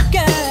وصاحب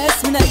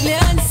كاس من أجل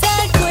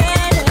أنساك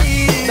ويا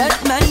ليل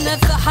بتمنى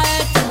في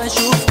حياتي ما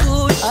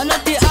شوفتوش أنا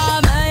طيقة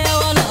عماية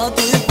ولا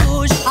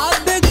أطيقوش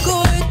حبكوا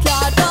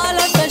وطلعت على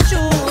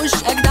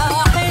فشوش أجدع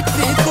واحد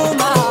فيكم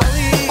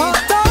عويل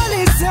قطع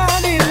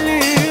لساني اللي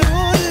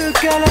يقول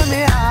كلام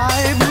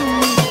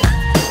يعيبني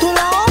طول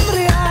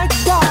عمري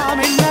أجدع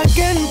منك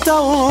أنت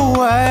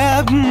وهو يا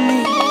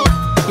ابني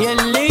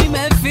يلي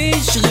ما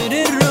فيش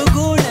غير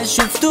الرجولة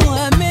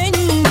شفتوها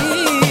مني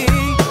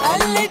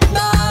قلت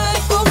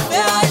معاكم في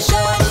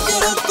عشان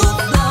تركوا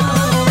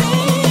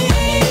بضهري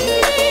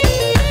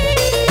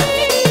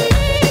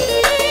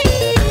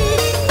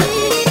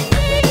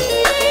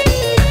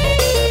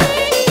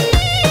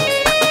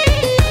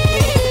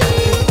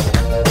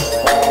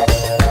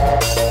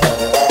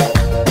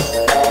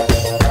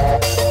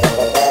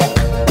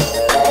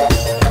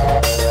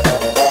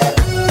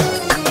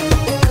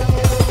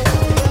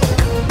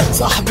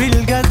صاحبي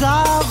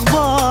الجدع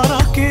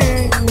اخبارك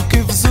ايه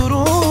وكيف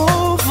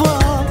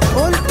ظروفك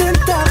قلت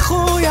انت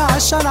اخويا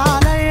عشان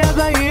عليا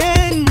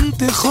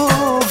بينت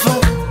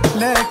خوفك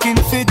لكن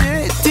في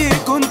دقيقتي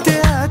كنت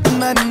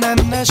اتمنى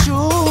ان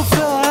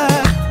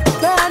اشوفك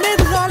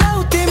بانت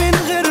غلاوتي من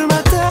غير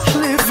ما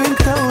تحلف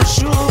انت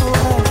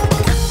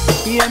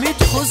وشوفك يا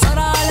ميت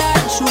خسارة على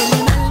عيش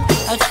والمال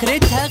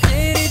اخرتها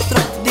خير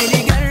ترد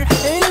لي جرح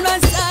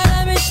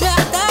المسألة مش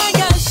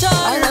محتاجة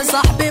شر انا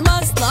صاحبي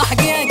مصلح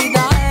يا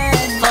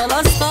جدعان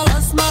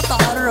خلاص ما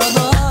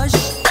تعرضهاش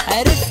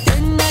عرفت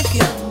انك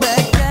يا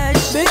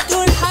بكاش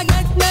بتقول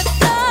حاجات ما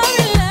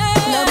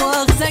بتعملهاش لا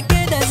مؤاخذة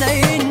كده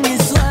زي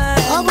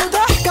النسوان ابو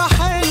ضحكة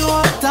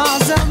حلوة بتاع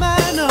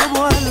زمان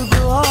ابو قلب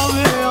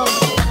ابيض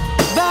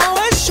بقى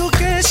وشه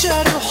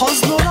كشر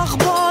وحزنه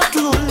لخبط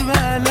له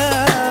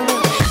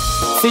الملامح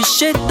في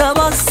الشدة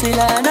بص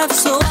لقى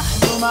نفسه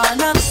وحده مع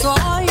نفسه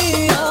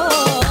عيط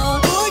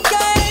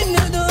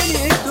وكأن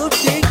دنيته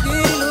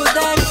بتديله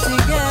درس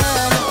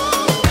جامد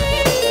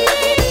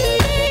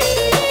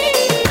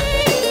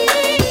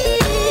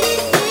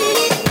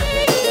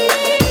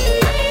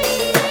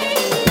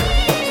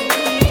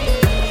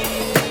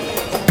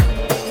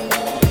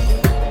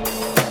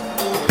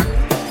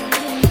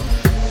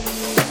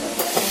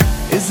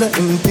إذا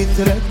انت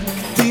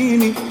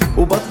تركتيني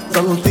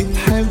وبطلت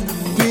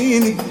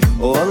تحبيني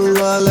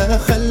والله لا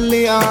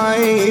خلي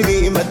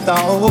عيني ما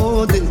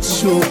تعود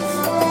تشوف.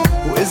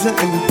 وإذا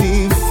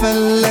انتي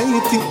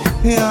فليتي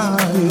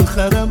يعني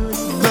خرب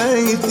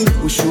بيتي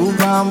وشو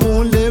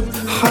بعمل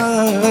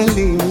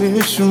بحالي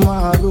مش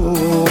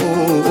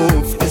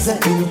معروف. إذا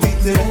انتي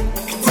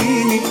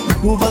تركتيني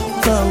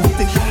وبطلت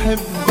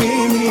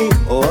تحبيني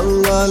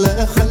والله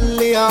لا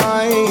خلي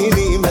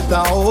عيني ما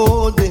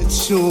تعود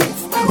تشوف.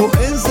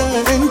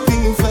 وإذا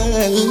انتي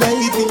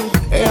فليتي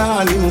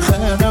يعني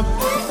انخرب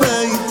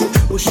بيتي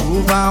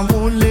وشو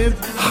بعمل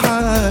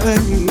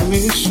بحالي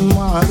مش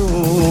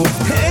معروف.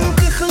 انت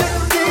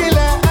خلقتي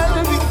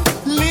لقلبي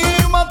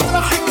ليه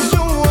مطرحك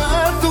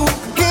جواته،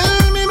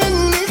 كلمة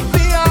منك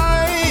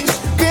بيعيش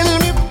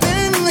كلمة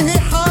بتنهي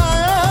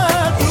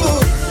حياته.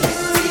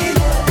 خلقتي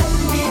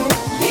لقلبي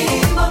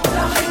ليه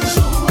مطرحك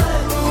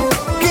جواته،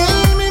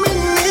 كلمة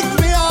منك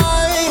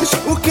بيعيش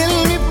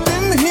وكلمة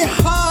بتنهي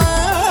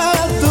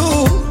حياته.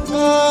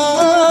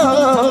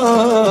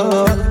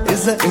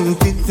 إذا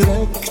انت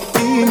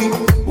تركتيني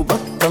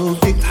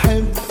وبطلت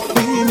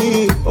تحبيني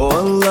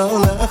والله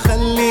لا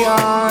خلي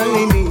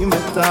عيني ما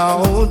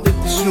تعود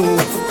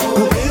تشوف.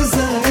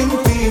 وإذا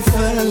انتي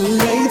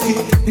فليتي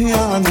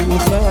يعني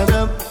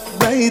انخرب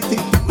بيتي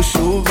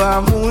وشو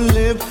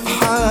بعمل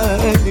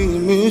بحالي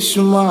مش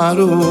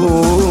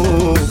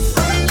معروف.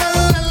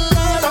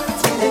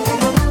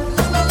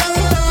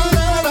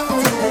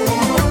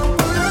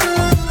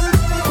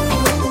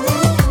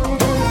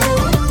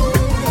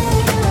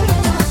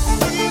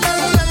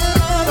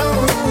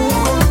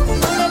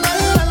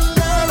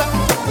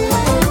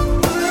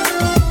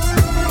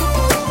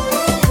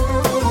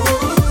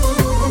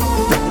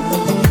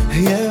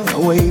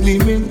 ويلي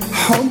من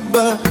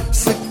حبه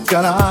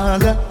سكر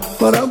على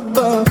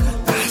مربى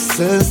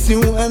احساسي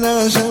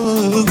وانا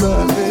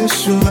جنبه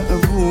مش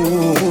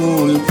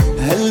مقبول.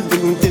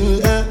 هالبنت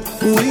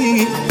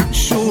القوي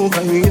شو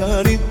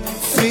غيرت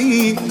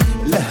في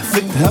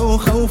لهفتها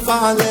وخوف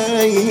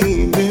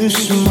علي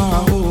مش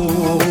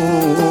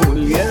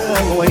معقول. يا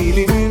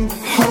ويلي من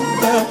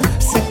حبه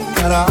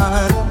سكر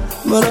على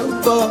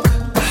مربى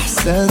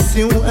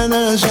احساسي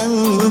وانا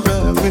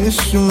جنبه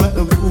مش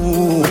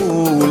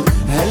مقبول.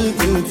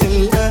 هالبنت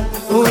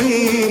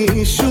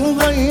القوي شو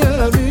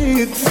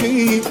غيرت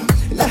في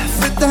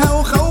لهفتها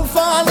وخوف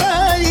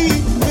علي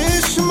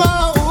مش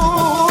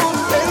معقول.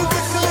 انت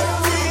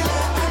خلقتي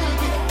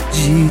لقلبي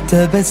جيت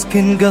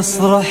بسكن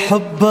قصر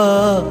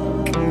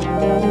حبك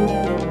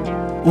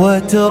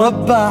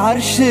واتربى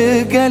عرش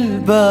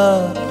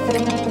قلبك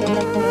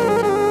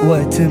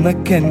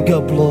واتمكن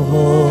قبله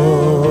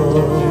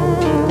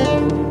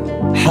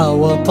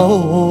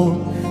حاوطوا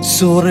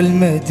سور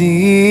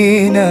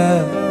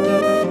المدينة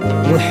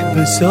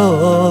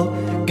وحبسوا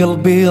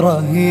قلبي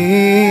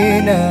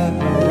رهينة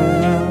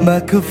ما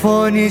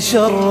كفوني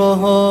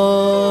شرهم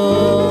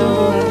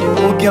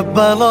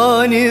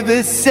وقبلوني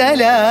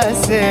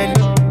بالسلاسل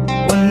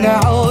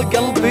ونعوا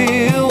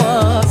قلبي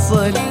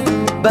واصل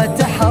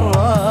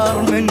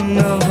بتحرر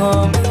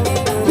منهم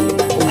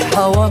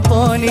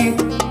وحاوطوني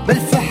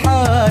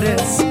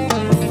بالفحارس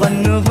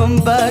ظنهم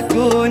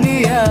بكون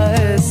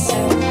يائس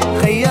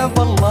خيب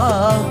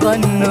الله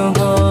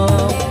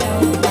ظنهم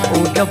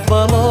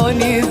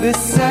وقبلوني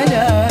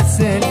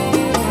بالسلاسل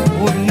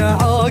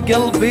ومنعوا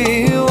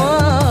قلبي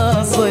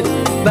واصل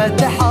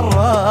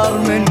بتحرر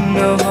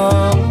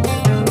منهم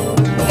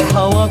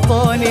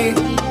حوطوني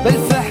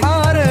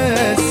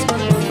بالفحارس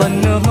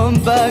ظنهم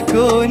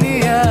بكون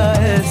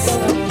يائس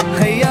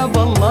خيب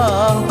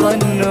الله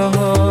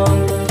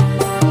ظنهم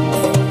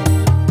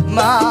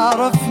ما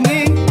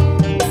عرفني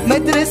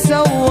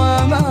مدرسة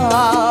وما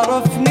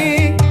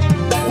عرفني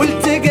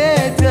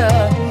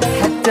والتقيته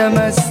حتى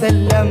ما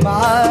سلم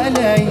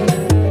علي.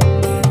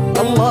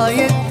 الله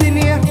يا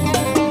الدنيا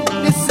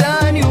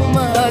لساني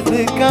وما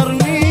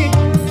ذكرني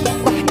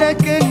واحنا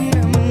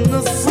كنا من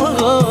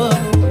الصغر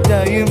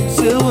دايم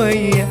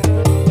سوية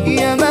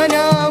يا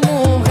منام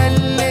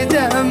وهل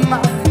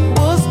دمع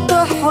وسط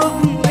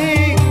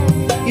حضني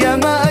يا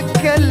ما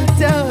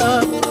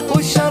أكلتها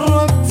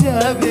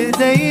وشربتها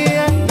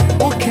بديا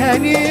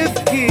وكان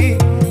يبكي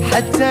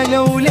حتى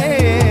لو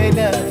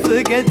ليلة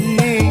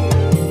فقدني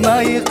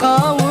ما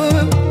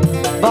يقاوم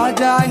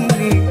بعد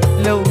عني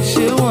لو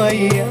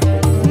شوية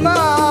ما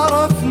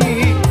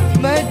عرفني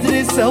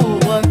مدرسة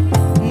وظن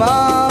ما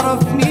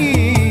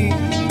عرفني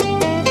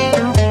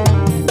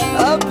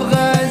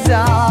أبغى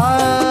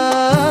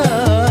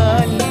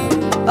زعل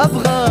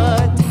أبغى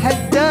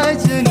أتحدى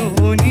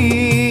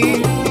جنوني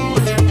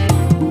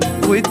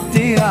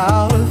ودي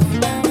أعرف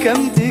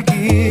كم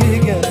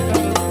دقيقة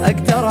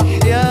أقدر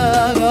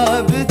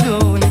أحياها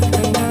بدونك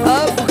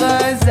أبغى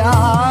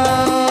زعل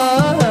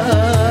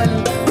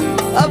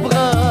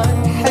أبغى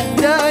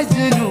أتحدى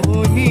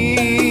جنوني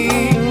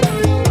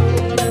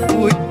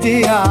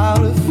ودي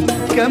أعرف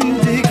كم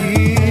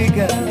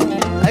دقيقة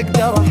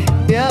أقدر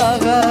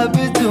أحياها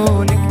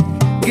بدونك.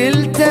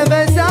 قلت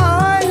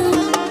بزعل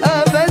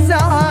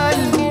بزعل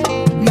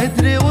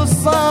مدري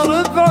وصار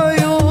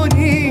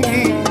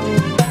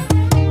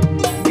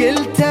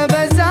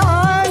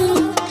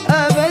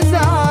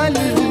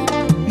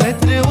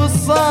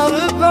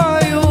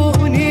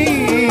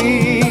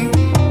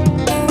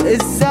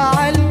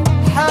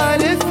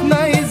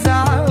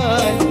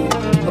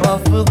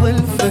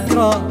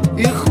بكرة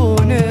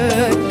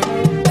يخونك.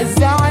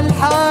 الزعل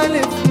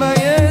حالف ما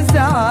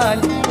يزعل،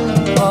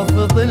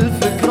 رافض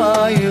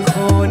الفكرة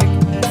يخونك.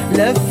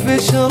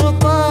 لف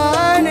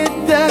شرطان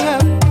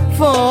الذهب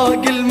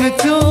فوق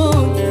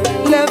المتون،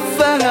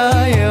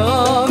 لفها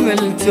يوم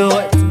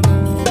التوت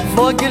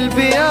فوق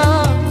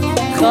البيار.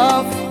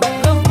 خاف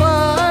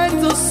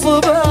غضات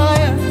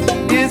الصبايا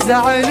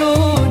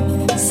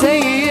يزعلون،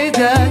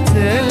 سيدات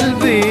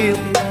البيض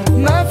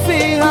ما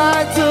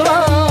فيها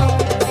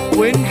تراب،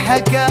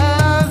 وانحكى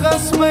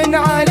غصب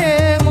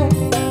عليهم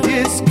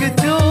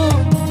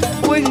يسكتون،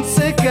 وان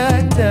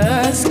سكت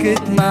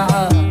اسكت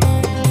معاه.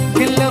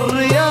 كل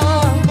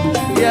الرياض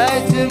يا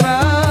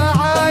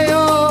جماعة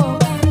يوم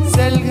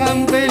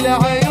سلهم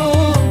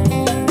بالعيون،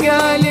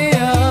 قال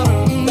يا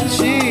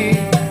رمشي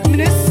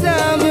من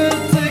السام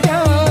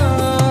ارتقى.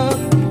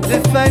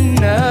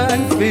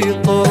 لفنان في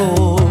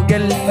طوق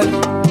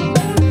الحب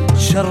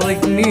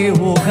شرقني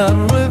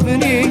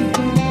وغربني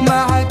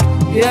معك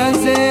يا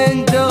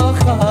زين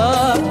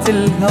دوخات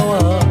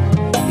الهوى.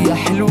 يا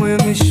حلو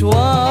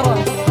مشواره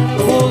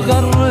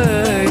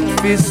وغرك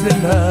في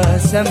سما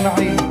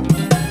سمعي،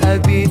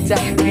 أبي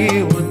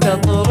تحكي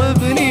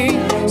وتطربني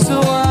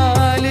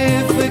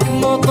سوالفك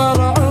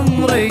مطر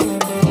عمري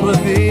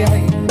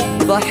ربيعي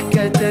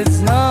ضحكة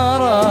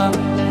زهارة.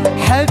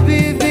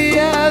 حبيبي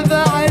يا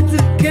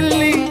بعد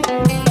كلي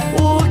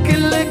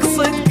وكلك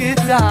صدق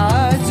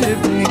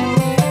تعجبني،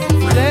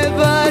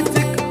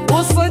 غيباتك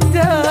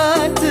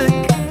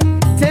وصداتك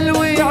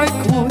تلويعك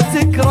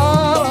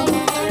وتكراره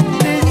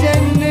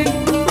تجنن.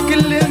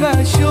 كل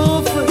ما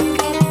اشوفك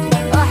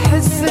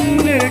احس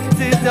انك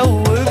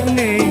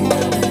تدوبني،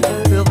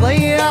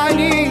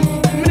 تضيعني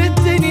من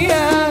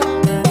الدنيا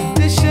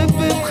تشب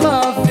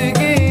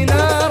بخافقي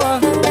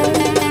ناره.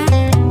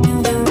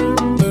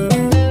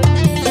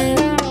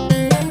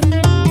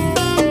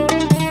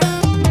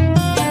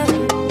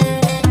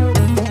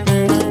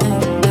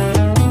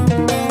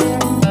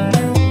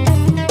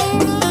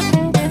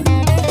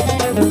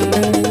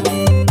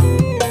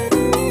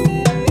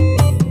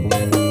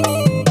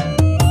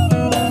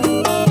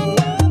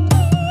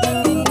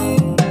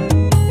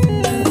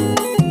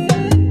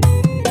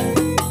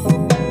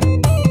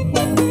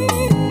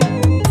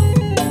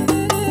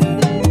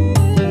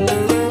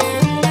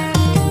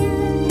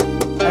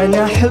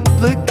 أنا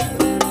أحبك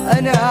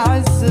أنا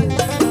أعزك،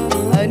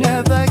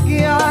 أنا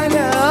باقي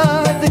على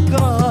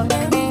ذكراك،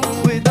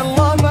 وإذا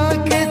الله ما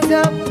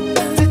كتب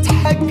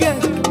تتحقق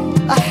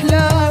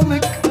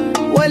أحلامك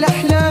ولا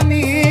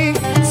أحلامي.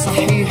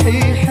 صحيح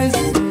يحس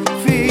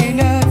في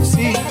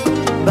نفسي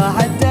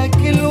بعدك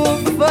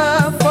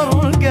الوفا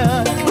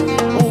فرقك،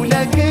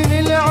 ولكن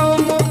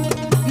العمر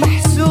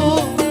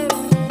محسوب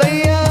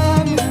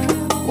بأيامك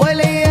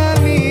ولا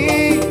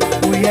أيامي.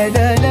 ويا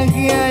لاله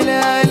يا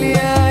لال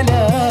يا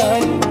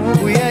لال،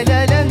 ويا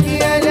لاله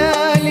يا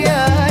لال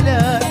يا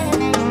لال،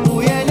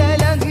 ويا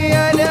لاله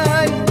يا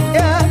لال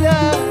يا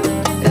لال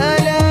يا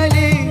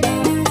لالي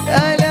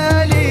يا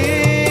لالي.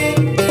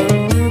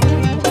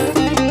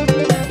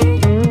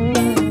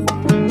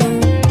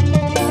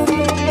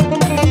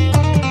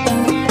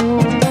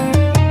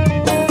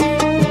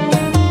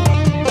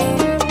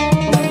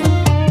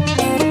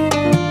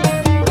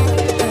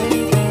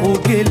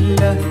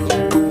 وقله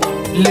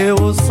اللي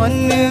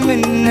وصلني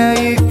منه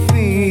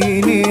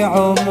يكفيني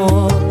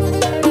عمر،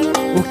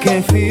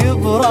 وكيف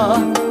يبرى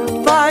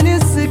طعن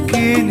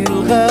السكين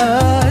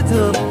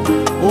الغادر.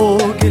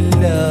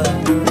 وقله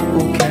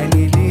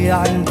وكان لي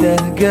عنده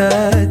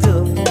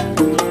قادر،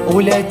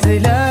 ولا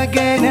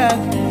تلاقينا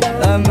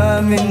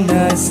امام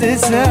الناس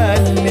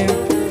سلم،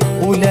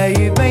 ولا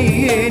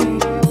يبين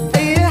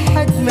اي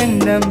حد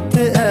منا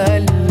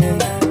متألم،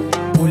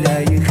 ولا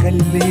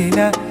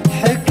يخلينا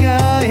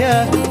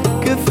حكاية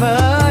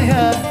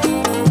كفاية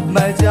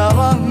ما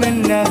جرى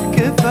منه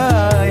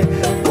كفاية،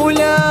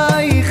 ولا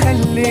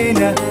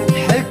يخلينا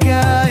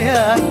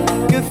حكاية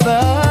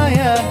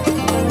كفاية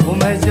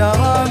وما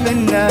جرى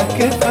منه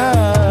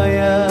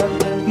كفاية.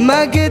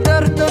 ما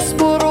قدرت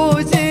اصبر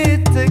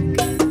وجيتك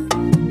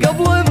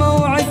قبل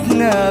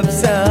موعدنا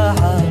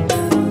بساعة،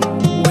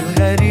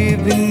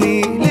 والغريب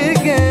اني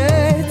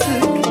لقيتك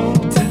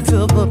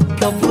تنتظر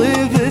قبل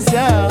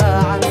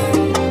بساعة.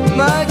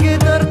 ما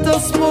قدرت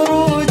اصبر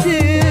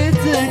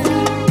وجيتك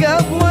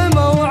قبل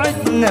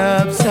موعدنا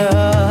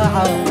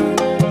بساعة،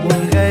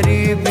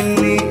 والغريب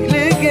اني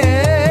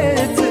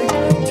لقيتك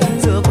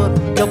تنتظر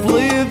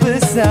قبل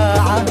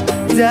بساعة.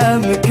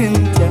 دامك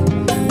انت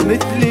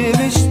مثلي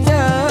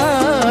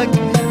مشتاق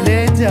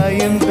ليه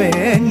دايم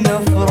بين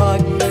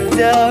فراق،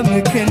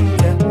 دامك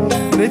انت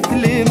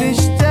مثلي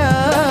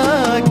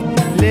مشتاق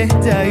ليه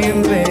دايم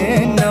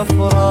بين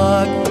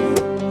فراق.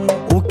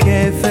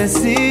 وكيف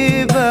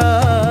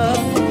اسيبك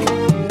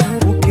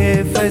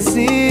وكيف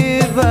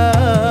اسيبك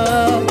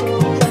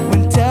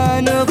وانت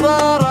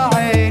نظر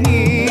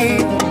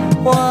عيني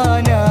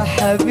وانا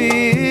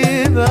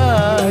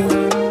حبيبك،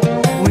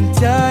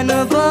 وانت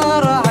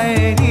نظر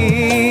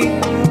عيني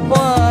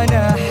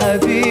وانا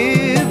حبيبك.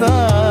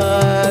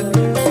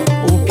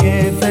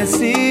 وكيف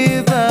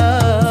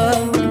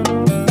اسيبك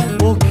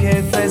وكيف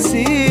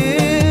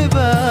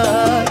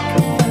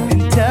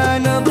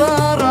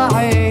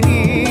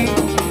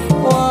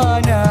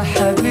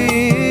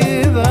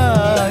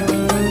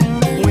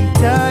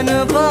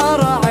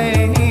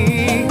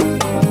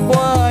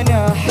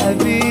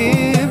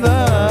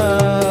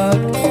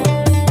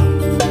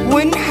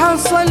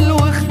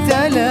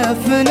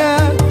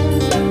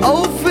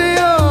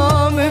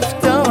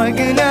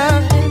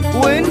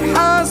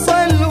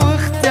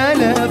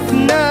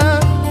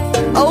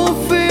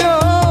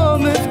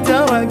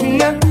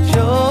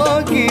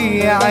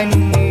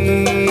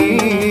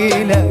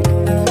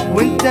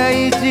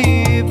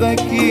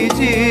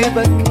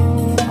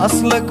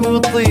أصلك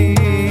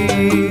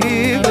وطيبك،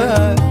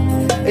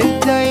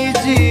 انت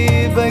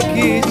يجيبك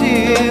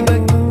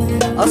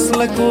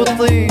أصلك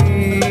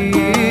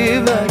وطيبك،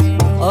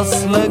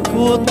 أصلك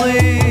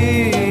وطيبك.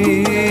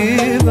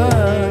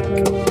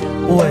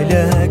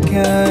 ولا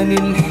كان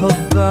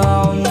الحب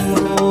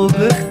عمره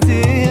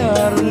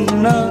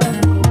باختيارنا،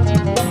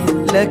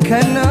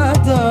 لكن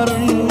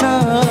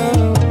قدرنا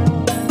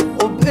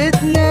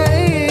وبإيدنا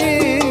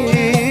ايه،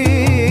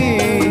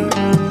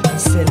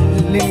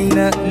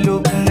 سلمنا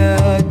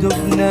قلوبنا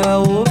دبنا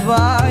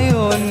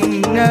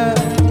وبعيوننا،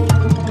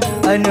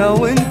 أنا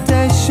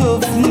وانت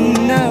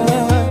شفنا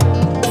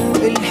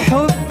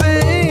الحب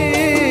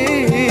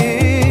ايه،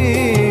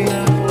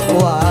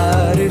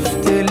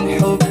 وعرفت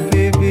الحب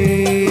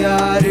بيه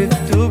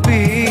عرفته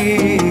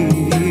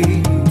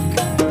بيك.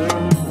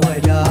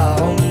 ولا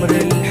عمر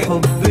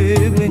الحب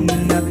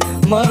بينا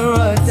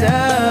مرة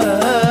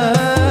تاب،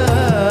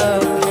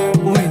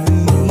 وإن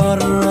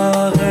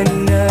مرة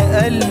غنى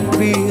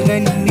قلبي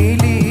غني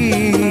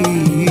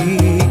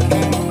ليك.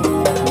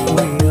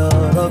 ويا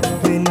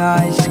رب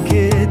نعيش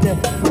كده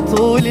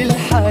طول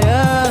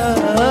الحياة،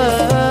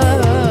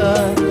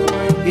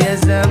 يا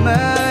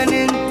زمان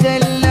انت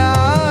اللي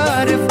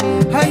عارف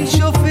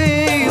هنشوف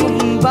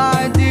يوم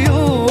بعد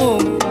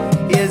يوم،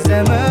 يا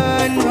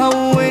زمان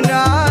هون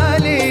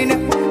علينا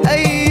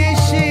اي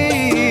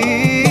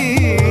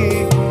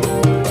شيء،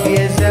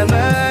 يا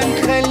زمان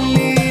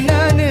خلينا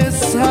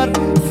نسهر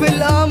في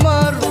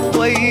القمر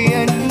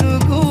ويا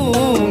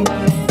النجوم،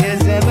 يا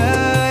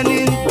زمان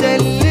انت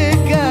اللي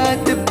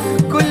كاتب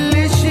كل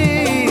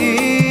شيء.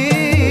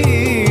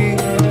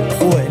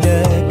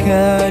 ولا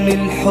كان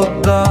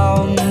الحب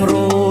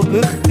عمره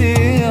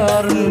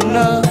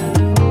باختيارنا،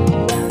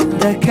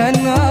 ده كان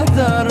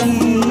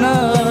قدرنا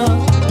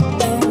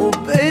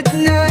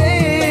وبإيدنا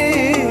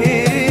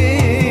ايه،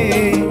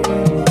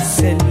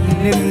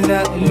 سلمنا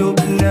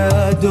قلوبنا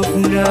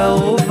دبنا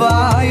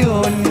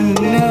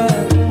وبعيوننا،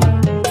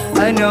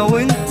 أنا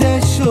وانت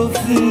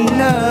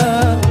شفنا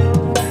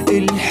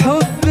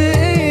الحب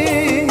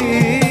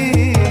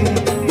ايه.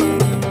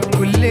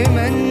 كل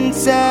ما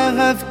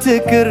انساها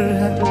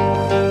افتكرها،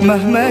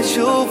 مهما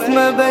اشوف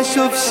ما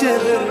بشوفش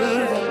غيرها.